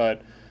games,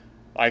 but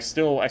I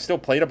still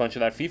played a bunch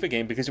of that FIFA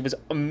game because it was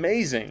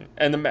amazing.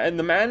 And the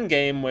Madden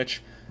game,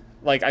 which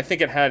like I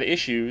think it had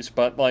issues,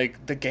 but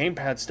like the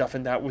gamepad stuff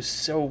in that was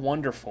so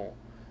wonderful.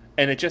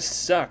 And it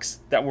just sucks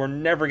that we're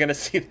never going to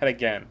see that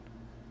again.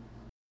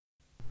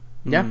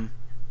 Yeah.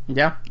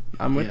 Yeah,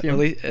 I'm with you.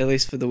 At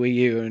least for the Wii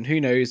U, and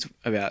who knows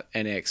about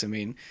NX. I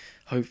mean,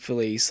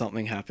 hopefully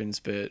something happens,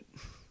 but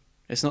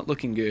it's not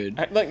looking good.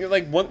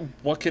 Like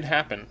what could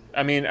happen?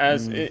 I mean,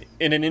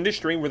 in an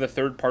industry where the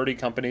third-party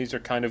companies are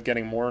kind of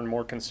getting more and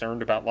more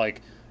concerned about,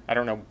 like, I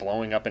don't know,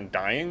 blowing up and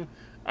dying.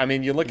 I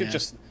mean, you look at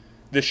just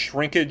the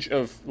shrinkage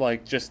of,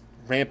 like, just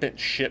rampant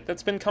shit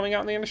that's been coming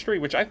out in the industry,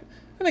 which I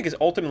think is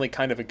ultimately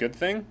kind of a good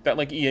thing, that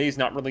like EA's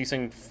not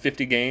releasing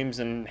 50 games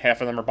and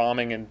half of them are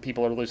bombing and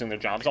people are losing their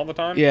jobs all the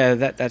time. Yeah,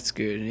 that's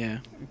good, yeah.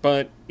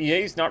 But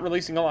EA's not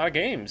releasing a lot of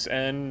games,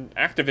 and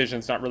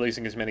Activision's not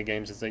releasing as many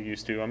games as they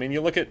used to. I mean, you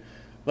look at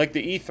like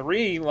the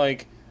E3,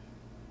 like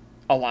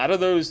a lot of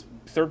those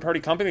third-party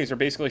companies are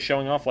basically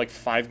showing off like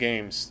 5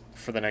 games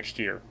for the next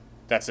year.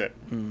 That's it.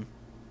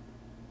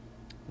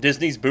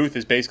 Disney's booth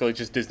is basically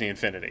just Disney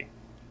Infinity.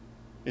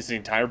 It's the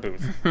entire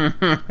booth.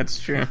 That's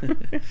true.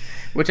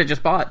 Which I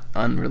just bought,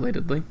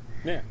 unrelatedly.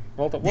 Yeah.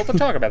 We'll have to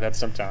talk about that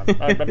sometime.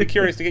 I'd be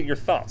curious to get your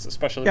thoughts,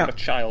 especially with a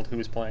child who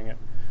is playing it.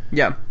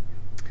 Yeah.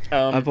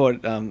 I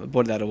bought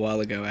that a while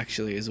ago,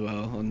 actually, as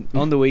well,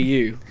 on the Wii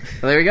U.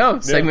 Well, there we go.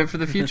 Segment for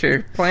the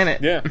future. Plan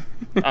it. Yeah.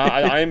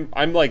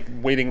 I'm like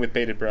waiting with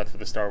bated breath for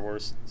the Star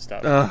Wars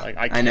stuff.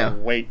 I can't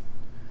wait.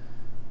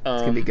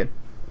 It's going to be good.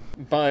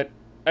 But,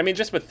 I mean,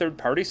 just with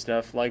third-party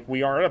stuff, like,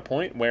 we are at a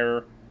point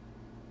where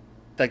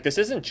like this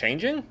isn't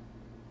changing.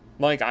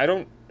 Like I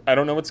don't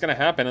know what's going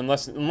to happen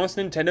unless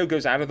Nintendo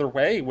goes out of their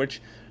way, which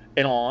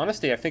in all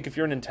honesty, I think if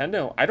you're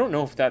Nintendo, I don't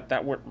know if that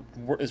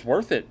is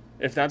worth it.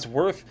 If that's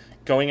worth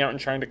going out and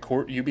trying to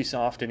court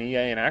Ubisoft and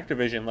EA and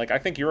Activision, like I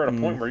think you're at a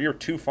point where you're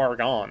too far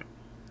gone.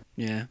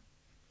 Yeah.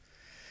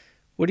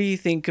 What do you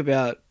think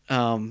about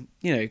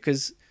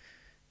because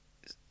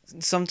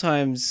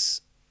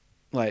sometimes,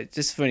 like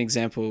just for an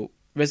example,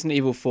 Resident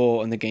Evil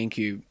 4 on the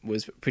GameCube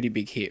was a pretty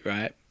big hit,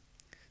 right?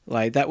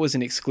 Like, that was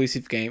an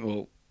exclusive game,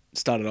 well,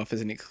 started off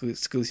as an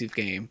exclusive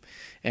game,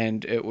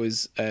 and it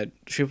was a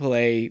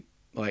AAA,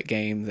 like,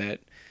 game that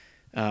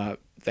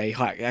they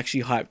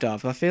actually hyped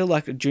up. I feel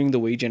like during the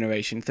Wii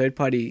generation,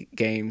 third-party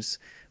games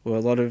were a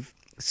lot of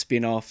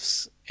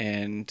spin-offs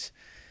and,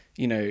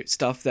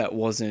 stuff that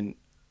wasn't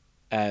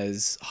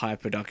as high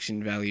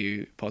production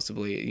value,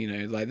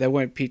 possibly, like, they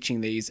weren't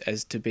pitching these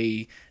as to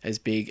be as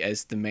big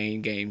as the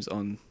main games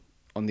on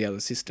the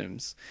other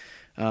systems.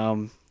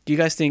 Do you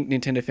guys think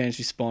Nintendo fans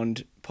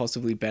respond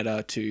possibly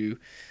better to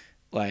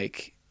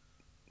like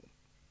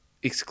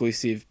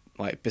exclusive,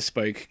 like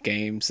bespoke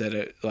games that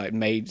are like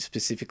made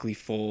specifically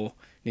for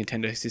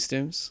Nintendo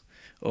systems,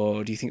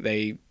 or do you think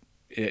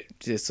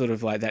they're sort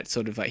of like that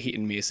sort of like hit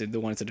and miss, and the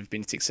ones that have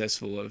been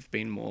successful have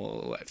been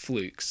more like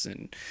flukes,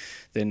 and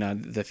then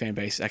the fan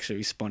base actually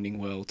responding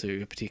well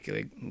to a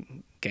particular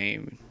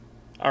game?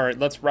 All right,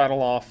 let's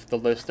rattle off the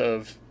list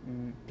of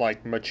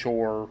like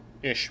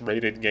mature-ish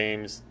rated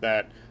games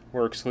that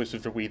were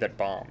exclusive to Wii that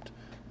bombed.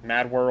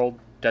 Mad World,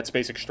 Dead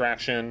Space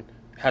Extraction,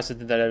 House of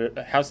the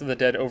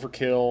Dead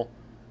Overkill.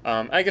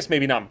 I guess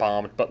maybe not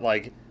bombed, but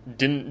like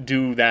didn't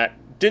do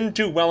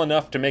well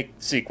enough to make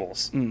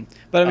sequels.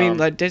 But I mean,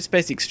 like Dead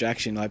Space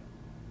Extraction, like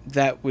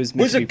that was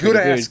a good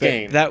ass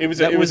game. It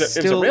was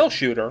a rail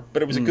shooter,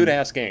 but it was a good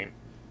ass game.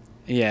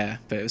 Yeah,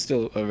 but it was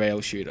still a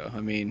rail shooter. I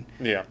mean,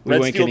 yeah, we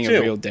weren't getting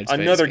a real Dead Space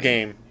another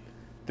game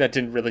that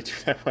didn't really do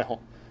that well.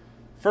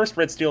 First,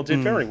 Red Steel did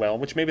very well,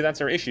 which maybe that's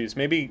our issues.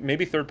 Maybe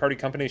third-party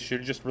companies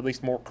should have just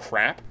released more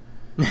crap,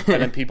 and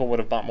then people would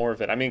have bought more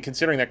of it. I mean,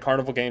 considering that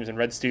Carnival Games and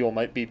Red Steel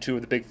might be 2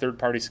 of the big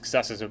third-party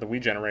successes of the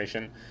Wii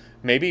generation,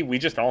 maybe we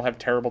just all have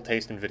terrible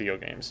taste in video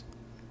games.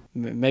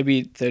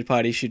 Maybe third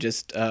parties should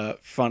just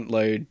front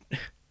load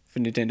for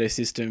Nintendo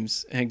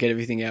systems and get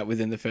everything out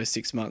within the first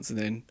 6 months, and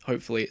then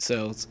hopefully it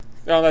sells.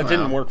 No, that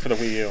didn't work for the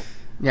Wii U.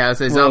 Yeah, I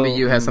say Zombie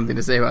U has something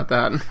to say about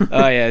that.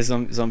 Oh yeah,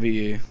 Zombie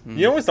U.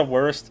 You know what's the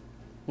worst?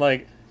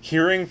 Like,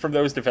 hearing from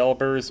those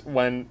developers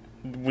when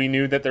we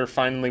knew that there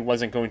finally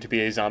wasn't going to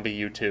be a Zombie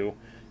U 2.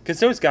 Because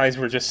those guys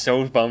were just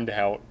so bummed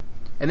out.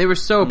 And they were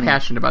so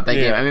passionate about that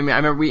game. Yeah. I mean, I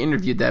remember we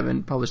interviewed them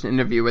and published an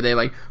interview where they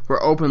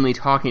were openly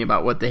talking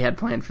about what they had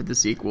planned for the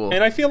sequel.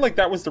 And I feel like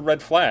that was the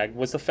red flag,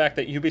 was the fact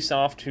that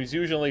Ubisoft, who's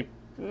usually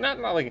not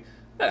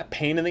a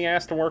pain in the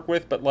ass to work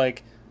with, but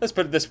like, let's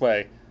put it this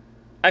way.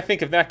 I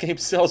think if that game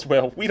sells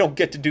well, we don't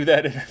get to do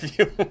that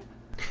interview.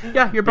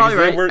 Yeah, you're probably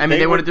right.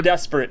 They were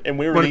desperate, and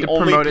we were the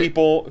only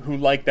people who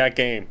liked that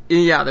game.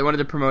 Yeah, they wanted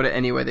to promote it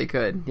any way they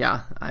could.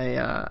 Yeah,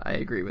 I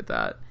agree with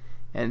that.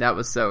 And that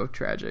was so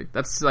tragic.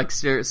 That's like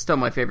still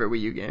my favorite Wii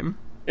U game.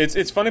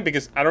 It's funny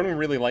because I don't even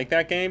really like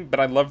that game,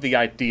 but I love the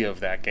idea of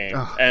that game.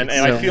 Oh, and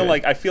so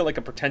I feel like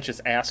a pretentious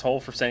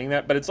asshole for saying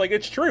that, but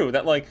it's true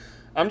that like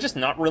I'm just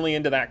not really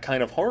into that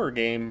kind of horror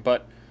game,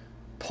 but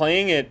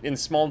playing it in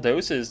small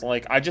doses,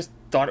 like I just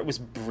thought it was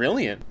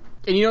brilliant.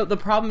 And you know, the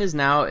problem is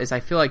now is I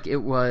feel like it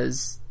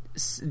was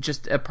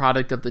just a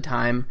product of the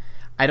time.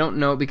 I don't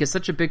know, because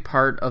such a big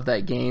part of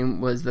that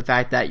game was the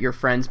fact that your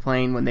friends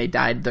playing, when they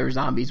died, their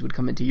zombies would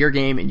come into your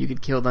game and you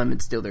could kill them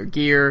and steal their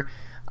gear,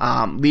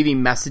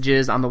 leaving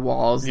messages on the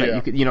walls that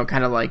you could, you know,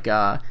 kind of like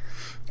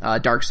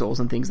Dark Souls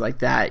and things like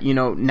that. You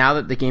know, now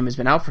that the game has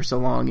been out for so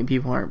long and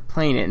people aren't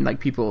playing it, and like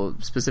people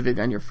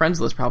specifically on your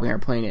friends list probably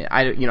aren't playing it,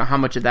 you know, how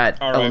much of that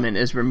element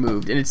is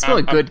removed. And it's still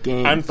a good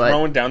game. I'm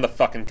throwing down the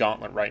fucking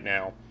gauntlet right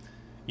now.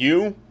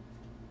 You,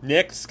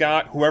 Nick,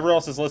 Scott, whoever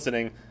else is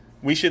listening,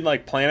 we should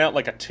like plan out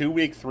like a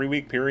 2-week,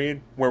 3-week period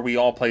where we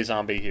all play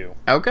Zombie U.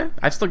 Okay,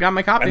 I've still got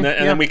my copy. And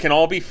then we can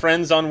all be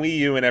friends on Wii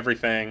U and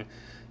everything.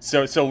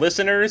 So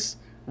listeners,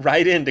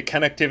 write into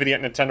connectivity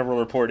at Nintendo World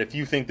Report if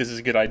you think this is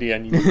a good idea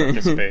and you can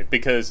participate.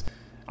 Because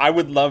I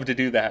would love to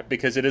do that,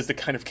 because it is the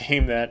kind of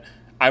game that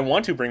I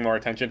want to bring more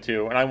attention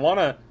to, and I want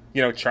to,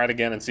 you know, try it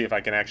again and see if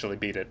I can actually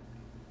beat it.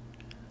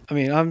 I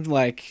mean, I'm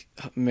like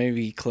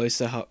maybe close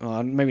to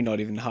maybe not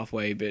even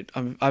halfway, but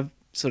I've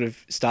sort of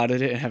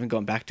started it and haven't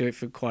gone back to it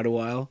for quite a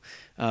while.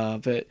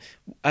 But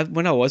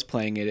when I was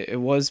playing it, it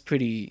was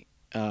pretty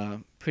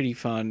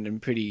fun and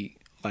pretty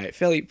like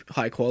fairly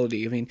high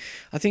quality. I mean,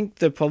 I think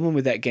the problem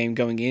with that game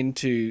going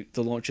into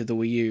the launch of the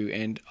Wii U,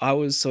 and I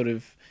was sort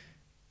of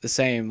the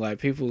same, like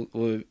people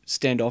were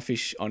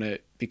standoffish on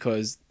it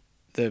because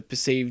they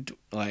perceived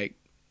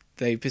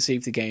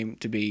the game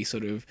to be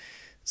sort of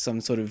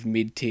some sort of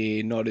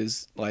mid-tier, not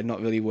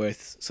really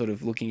worth sort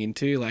of looking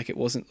into. Like it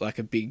wasn't like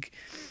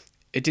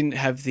it didn't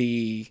have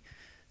the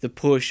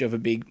push of a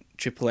big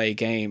AAA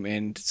game,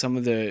 and some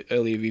of the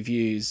early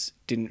reviews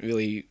didn't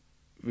really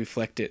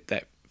reflect it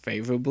that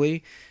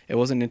favorably. It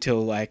wasn't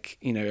until like,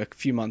 you know, a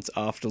few months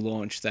after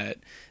launch that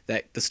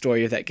the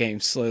story of that game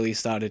slowly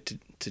started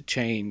to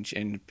change,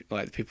 and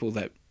like the people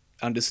that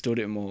understood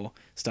it more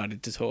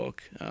started to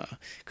talk.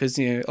 Because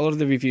you know, a lot of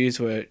the reviews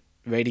were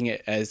rating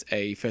it as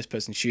a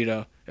first-person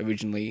shooter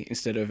originally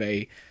instead of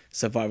a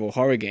survival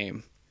horror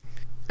game.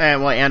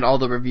 And all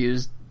the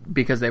reviews,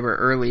 because they were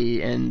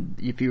early, and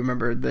if you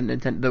remember the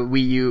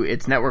Wii U,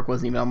 its network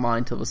wasn't even online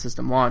until the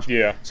system launched.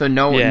 Yeah. So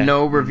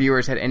no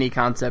reviewers had any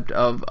concept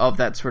of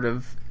that sort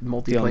of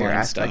multiplayer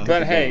aspect.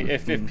 But hey,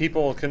 if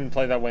people couldn't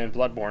play that way in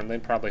Bloodborne,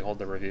 they'd probably hold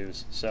the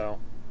reviews. So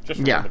just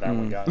remember that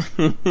one, guys.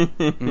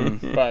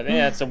 But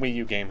yeah, it's a Wii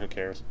U game. Who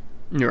cares?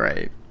 You're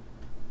right.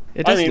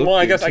 I mean, well,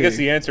 I guess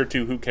the answer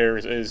to who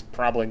cares is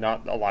probably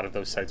not a lot of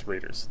those sites'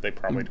 readers. They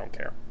probably don't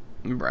care.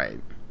 Right.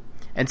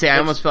 And say, I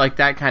almost feel like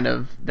that kind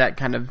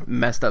of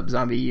messed up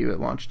Zombie U at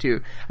launch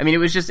too. I mean, it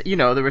was just, you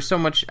know, there was so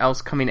much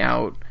else coming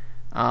out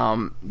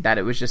that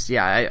it was just,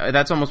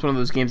 that's almost one of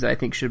those games that I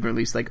think should have been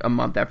released like a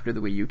month after the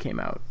Wii U came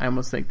out. I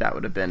almost think that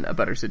would have been a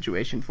better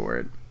situation for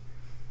it.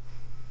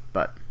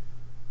 But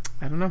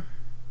I don't know.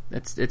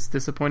 It's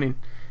disappointing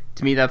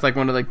to me. That's like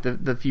one of like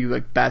the few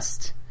like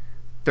best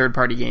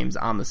third-party games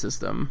on the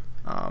system.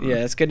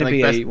 It's going to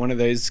be one of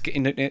those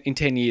in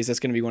 10 years. That's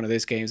going to be one of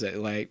those games that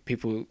like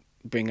people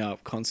bring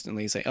up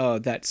constantly, say, "Oh,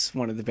 that's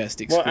one of the best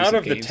exclusive games." Well, out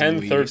of the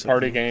 10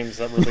 third-party games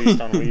that released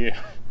on Wii U.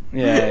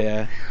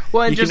 Yeah.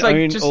 Well, and you just can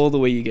like own all the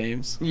Wii U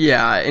games.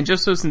 Yeah, and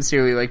just so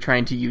sincerely like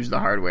trying to use the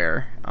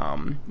hardware,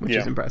 which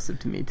is impressive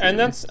to me too. And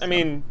that's, I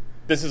mean,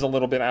 this is a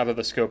little bit out of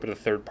the scope of the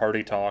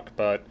third-party talk,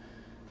 but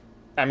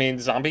I mean,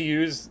 Zombie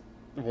U's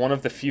one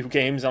of the few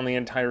games on the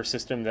entire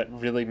system that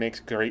really makes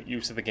great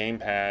use of the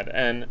gamepad.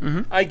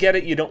 And I get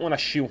it, you don't want to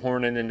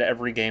shoehorn it into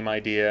every game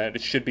idea.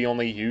 It should be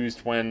only used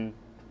when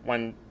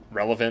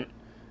relevant.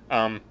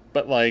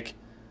 But like,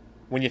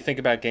 when you think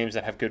about games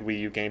that have good Wii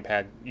U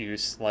gamepad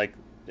use, like,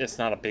 it's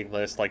not a big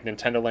list. Like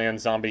Nintendo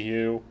Land, Zombie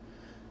U,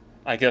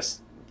 I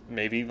guess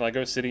maybe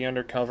Lego City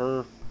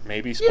Undercover,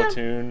 maybe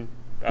Splatoon,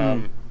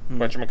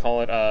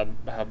 whatchamacallit,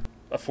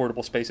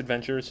 Affordable Space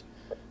Adventures,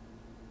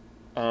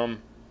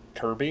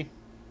 Kirby.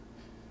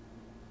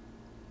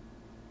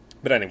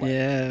 But anyway.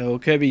 Yeah, well,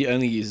 Kirby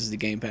only uses the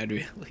gamepad,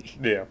 really.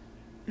 Yeah.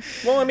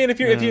 Well, I mean, if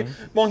you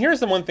well, here's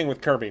the one thing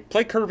with Kirby: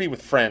 play Kirby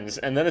with friends,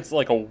 and then it's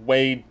like a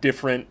way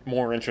different,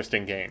 more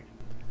interesting game.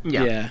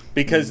 Yeah.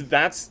 Because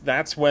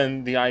that's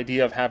when the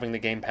idea of having the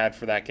gamepad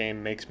for that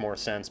game makes more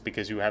sense,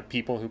 because you have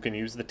people who can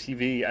use the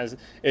TV as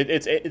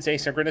it's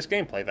asynchronous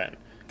gameplay then,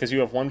 because you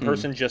have one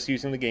person just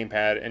using the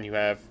gamepad, and you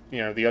have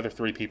the other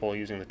 3 people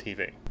using the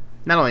TV.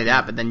 Not only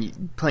that, but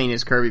then playing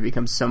as Kirby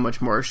becomes so much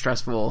more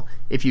stressful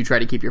if you try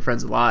to keep your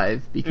friends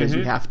alive, because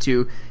you have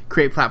to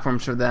create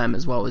platforms for them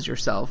as well as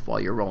yourself while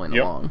you're rolling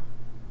along.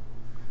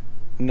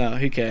 No,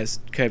 who cares?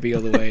 Kirby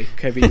all the way.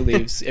 Kirby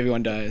lives,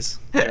 everyone dies.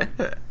 Yeah.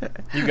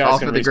 You guys all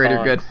can for the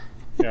greater good.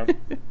 Yeah,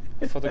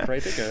 for the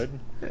greater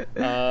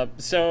good.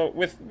 So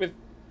with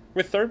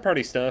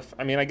third-party stuff,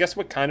 I mean, I guess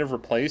what kind of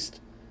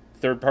replaced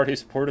third-party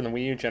support in the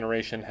Wii U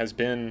generation has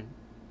been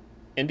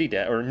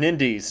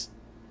Nindies.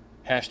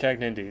 Hashtag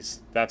Nindies.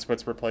 That's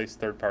what's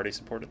replaced third-party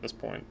support at this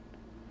point.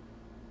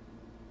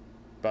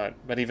 But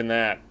even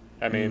that,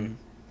 I mean,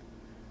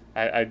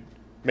 I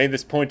made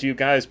this point to you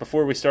guys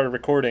before we started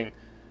recording.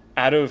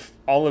 Out of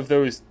all of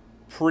those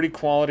pretty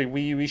quality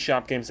Wii U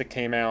eShop games that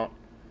came out,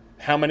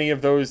 how many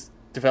of those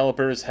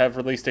developers have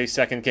released a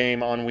second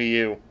game on Wii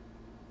U?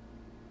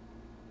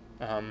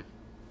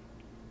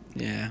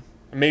 Yeah.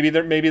 Maybe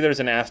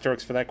there's an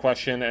asterisk for that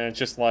question, and it's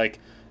just like,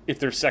 if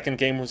their second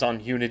game was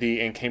on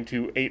Unity and came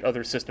to 8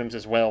 other systems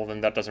as well,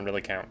 then that doesn't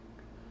really count.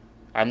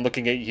 I'm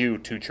looking at you,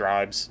 Two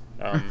Tribes.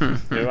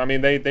 I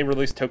mean, they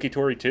released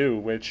Tokitori 2,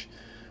 which,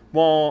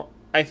 well,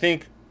 I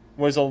think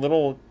was a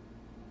little...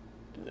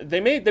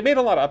 They made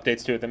a lot of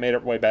updates to it that made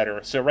it way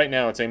better. So right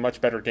now it's a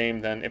much better game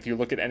than if you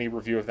look at any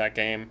review of that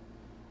game,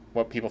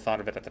 what people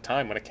thought of it at the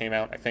time when it came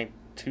out, I think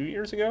 2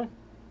 years ago.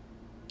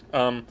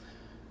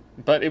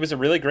 But it was a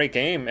really great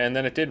game, and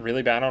then it did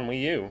really bad on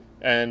Wii U.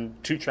 And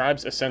Two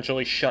Tribes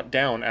essentially shut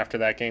down after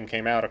that game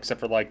came out, except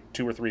for like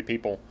 2 or 3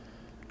 people.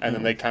 And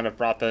then they kind of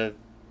brought the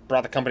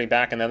company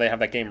back, and then they have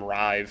that game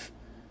Rive,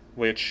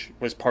 which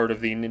was part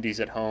of the Nindies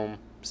at Home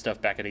stuff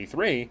back at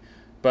E3.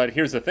 But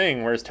here's the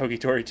thing, whereas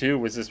Tokitori 2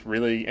 was this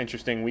really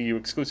interesting Wii U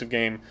exclusive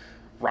game,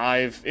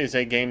 Rive is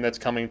a game that's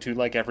coming to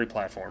like every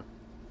platform.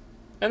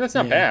 And that's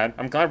not bad.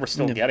 I'm glad we're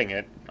still getting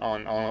it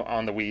on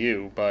the Wii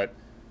U, but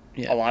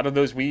a lot of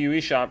those Wii U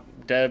eShop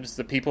devs,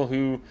 the people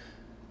who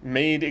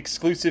made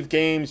exclusive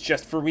games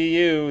just for Wii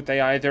U,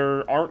 they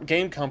either aren't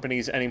game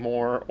companies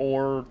anymore,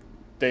 or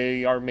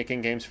they are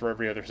making games for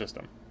every other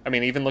system. I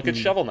mean, even look at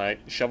Shovel Knight.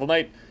 Shovel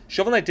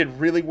Knight did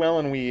really well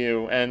on Wii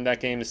U, and that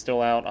game is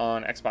still out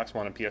on Xbox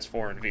One and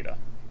PS4 and Vita.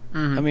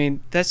 I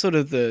mean, that's sort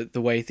of the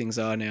way things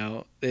are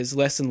now. There's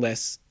less and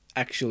less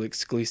actual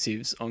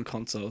exclusives on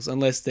consoles,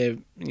 unless they're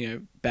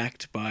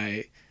backed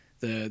by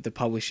the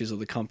publishers or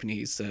the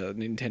companies,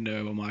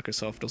 Nintendo or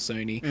Microsoft or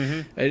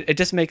Sony. It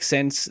just makes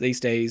sense these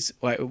days.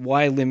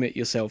 Why limit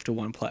yourself to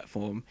one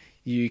platform?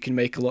 You can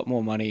make a lot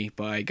more money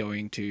by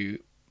going to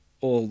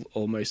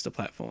most of the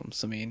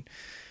platforms. I mean,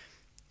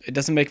 it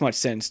doesn't make much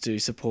sense to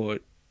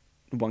support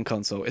one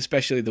console,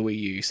 especially the Wii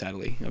U,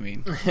 sadly. I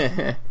mean...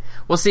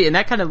 Well, see, and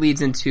that kind of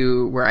leads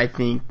into where I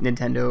think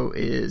Nintendo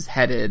is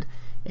headed.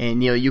 And,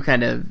 Neil, you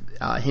kind of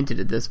hinted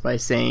at this by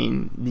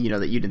saying,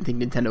 that you didn't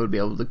think Nintendo would be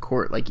able to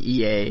court, like,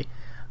 EA,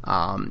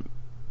 and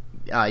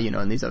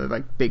these other,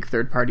 like, big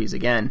third parties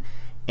again.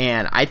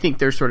 And I think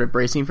they're sort of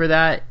bracing for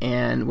that.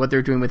 And what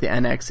they're doing with the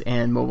NX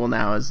and mobile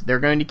now is they're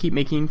going to keep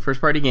making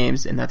first-party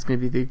games, and that's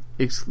going to be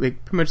pretty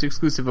much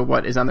exclusive of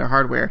what is on their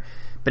hardware.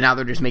 But now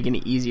they're just making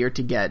it easier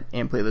to get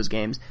and play those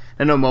games.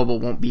 I know mobile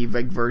won't be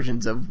like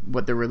versions of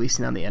what they're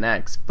releasing on the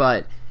NX,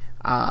 but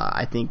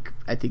I think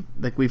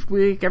like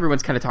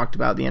everyone's kind of talked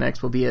about, the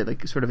NX will be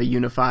like sort of a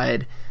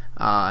unified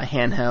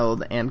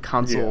handheld and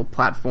console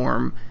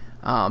platform.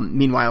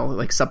 Meanwhile,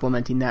 like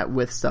supplementing that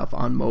with stuff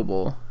on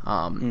mobile,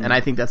 and I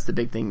think that's the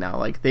big thing now.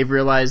 Like they've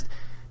realized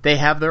they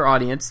have their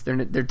audience, they're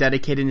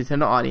dedicated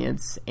Nintendo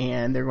audience,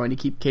 and they're going to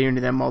keep catering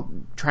to them while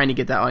trying to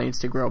get that audience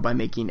to grow by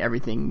making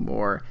everything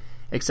more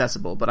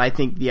accessible. But I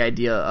think the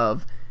idea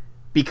of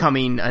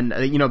becoming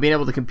being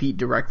able to compete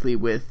directly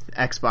with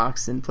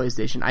Xbox and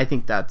PlayStation, I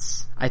think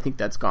that's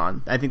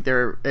gone. I think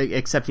they're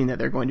accepting that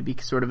they're going to be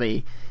sort of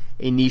a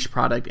niche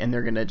product, and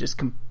they're going to just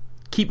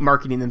keep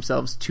marketing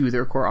themselves to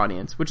their core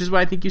audience, which is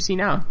what I think you see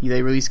now.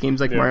 They release games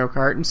like Mario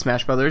Kart and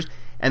Smash Brothers,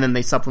 and then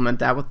they supplement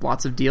that with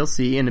lots of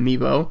DLC and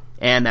Amiibo,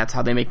 and that's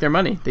how they make their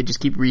money. They just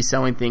keep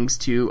reselling things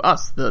to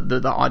us,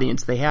 the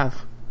audience they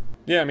have.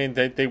 Yeah, I mean,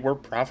 they were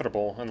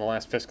profitable in the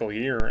last fiscal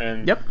year,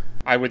 and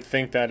I would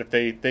think that if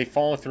they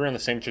follow through on the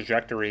same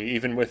trajectory,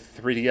 even with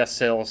 3DS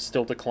sales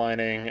still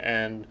declining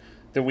and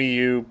the Wii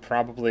U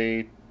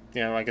probably,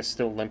 I guess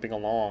still limping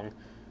along,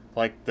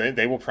 like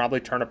they will probably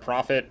turn a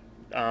profit,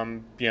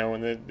 in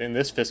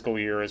this fiscal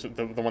year is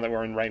the one that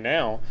we're in right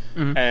now.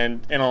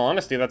 And in all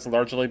honesty, that's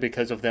largely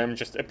because of them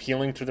just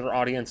appealing to their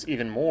audience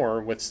even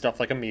more with stuff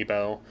like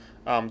Amiibo.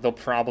 They'll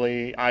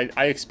probably,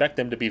 I expect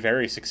them to be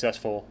very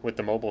successful with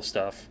the mobile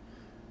stuff.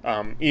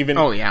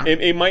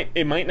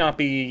 It might not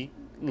be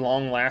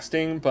long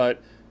lasting,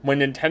 but when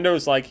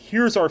Nintendo's like,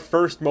 here's our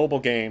first mobile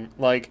game,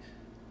 like,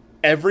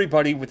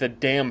 everybody with a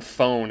damn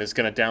phone is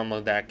going to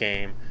download that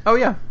game. Oh,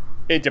 yeah.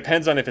 It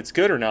depends on if it's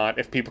good or not,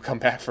 if people come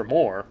back for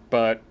more,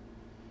 but,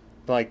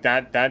 like,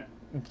 that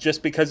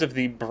just because of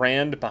the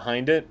brand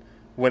behind it,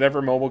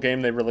 whatever mobile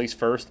game they release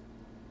first,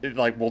 it,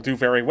 like, will do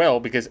very well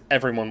because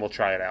everyone will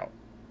try it out.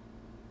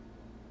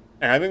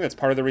 And I think that's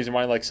part of the reason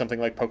why, like, something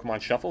like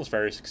Pokemon Shuffle is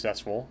very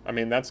successful. I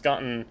mean, that's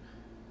gotten...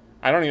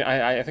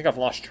 I think I've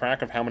lost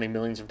track of how many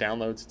millions of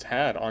downloads it's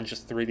had on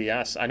just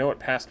 3DS. I know it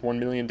passed 1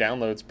 million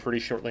downloads pretty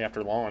shortly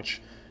after launch,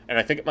 and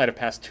I think it might have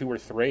passed 2 or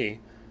 3.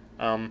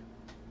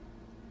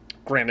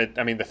 Granted,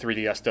 I mean, the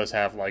 3DS does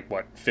have, like,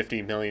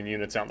 50 million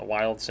units out in the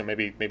wild, so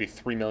maybe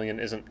 3 million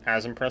isn't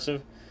as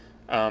impressive.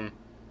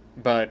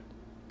 But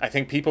I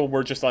think people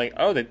were just like,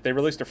 oh, they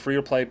released a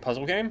free-to-play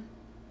puzzle game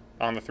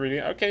on the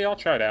 3DS? Okay, I'll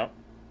try it out.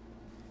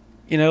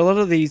 You know, a lot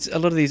of these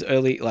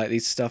early, like,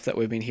 these stuff that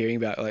we've been hearing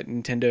about, like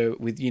Nintendo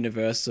with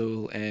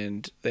Universal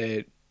and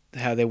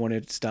how they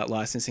wanted to start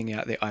licensing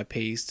out their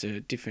IPs to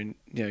different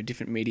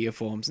media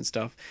forms and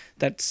stuff.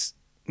 That's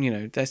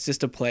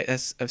just a play.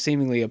 That's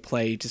seemingly a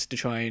play just to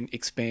try and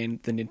expand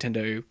the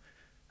Nintendo,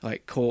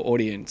 like, core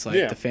audience,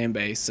 like the fan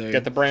base. So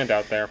get the brand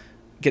out there.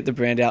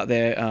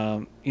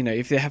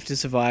 If they have to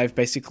survive,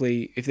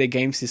 basically, if their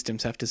game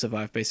systems have to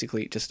survive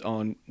basically just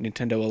on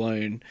Nintendo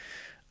alone,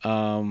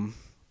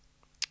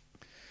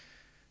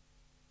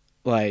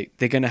 like,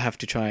 they're going to have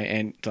to try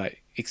and,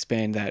 like,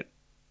 expand that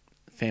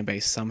fan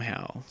base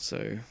somehow.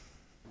 So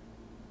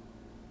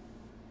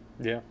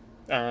yeah,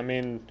 I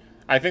mean,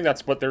 I think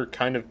that's what they're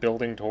kind of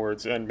building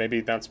towards, and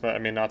maybe that's what, I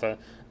mean, not to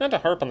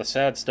harp on the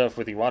sad stuff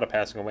with Iwata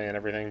passing away and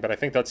everything, but I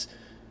think that's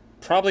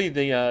probably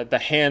the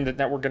hand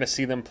that we're going to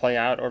see them play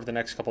out over the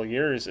next couple of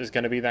years is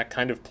going to be that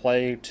kind of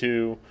play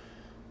to,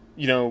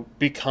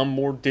 become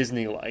more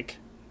Disney-like.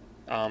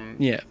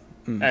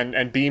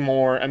 And be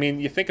more, I mean,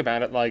 you think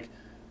about it, like,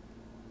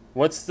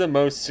 what's the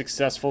most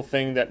successful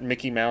thing that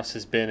Mickey Mouse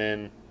has been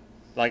in?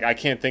 Like, I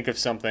can't think of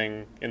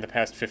something in the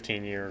past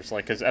 15 years,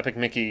 like, because Epic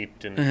Mickey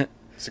didn't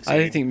succeed. I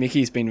don't think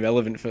Mickey's been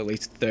relevant for at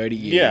least 30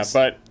 years. Yeah,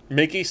 but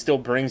Mickey still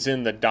brings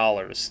in the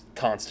dollars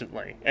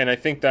constantly. And I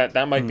think that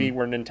might be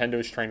where Nintendo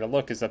is trying to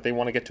look, is that they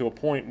want to get to a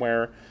point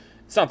where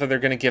it's not that they're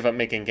going to give up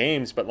making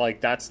games, but,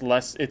 like, it's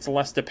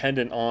less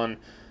dependent on,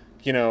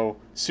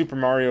 Super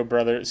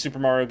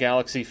Mario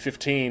Galaxy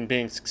 15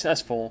 being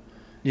successful.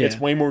 Yeah. It's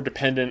way more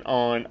dependent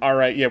on, all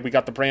right, yeah, we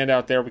got the brand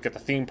out there, we got the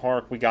theme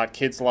park, we got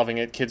kids loving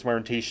it, kids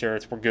wearing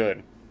t-shirts, we're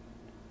good.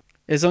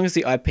 As long as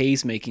the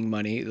IP's making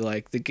money,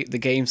 like, the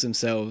games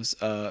themselves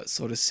are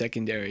sort of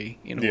secondary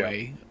in a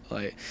way.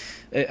 Like,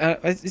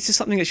 it's just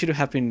something that should have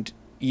happened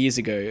years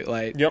ago.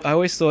 Like, I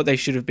always thought they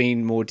should have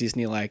been more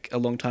Disney-like a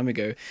long time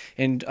ago.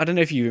 And I don't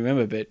know if you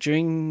remember, but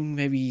during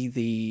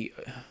maybe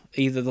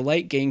either the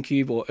late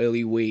GameCube or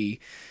early Wii,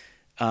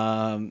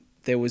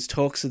 there was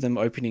talks of them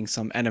opening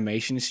some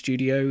animation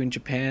studio in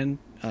Japan.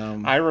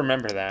 I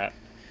remember that.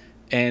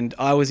 And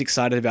I was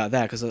excited about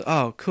that because,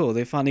 oh, cool,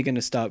 they're finally going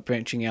to start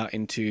branching out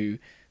into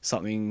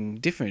something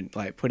different,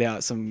 like put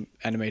out some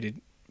animated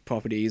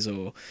properties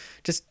or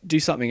just do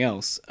something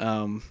else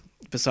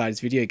besides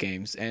video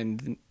games.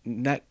 And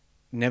that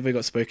never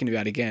got spoken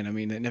about again. I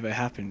mean, it never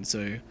happened.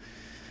 So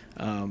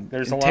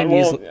there's a lot of...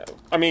 Well,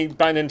 I mean,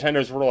 by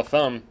Nintendo's rule of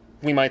thumb,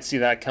 we might see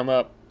that come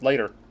up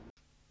later.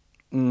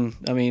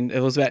 I mean, it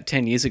was about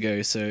 10 years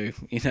ago, so,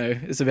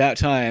 it's about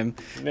time.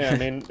 Yeah, I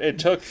mean, it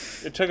took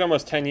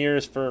almost 10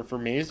 years for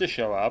Mies to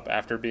show up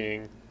after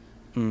being,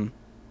 mentioned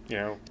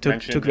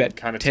took about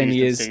kind of 10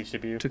 years. Stage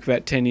debut. Took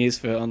about 10 years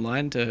for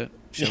online to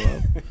show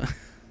up.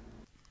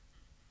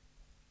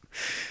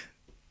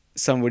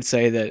 Some would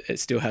say that it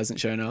still hasn't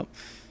shown up.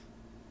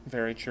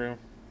 Very true.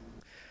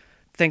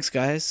 Thanks,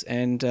 guys,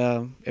 and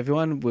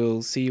everyone,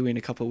 we'll see you in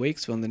a couple of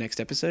weeks on the next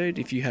episode.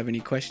 If you have any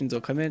questions or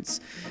comments,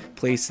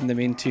 please send them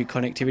in to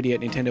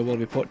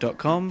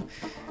connectivity@nintendoworldreport.com,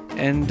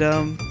 and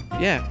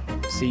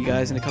see you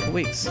guys in a couple of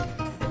weeks.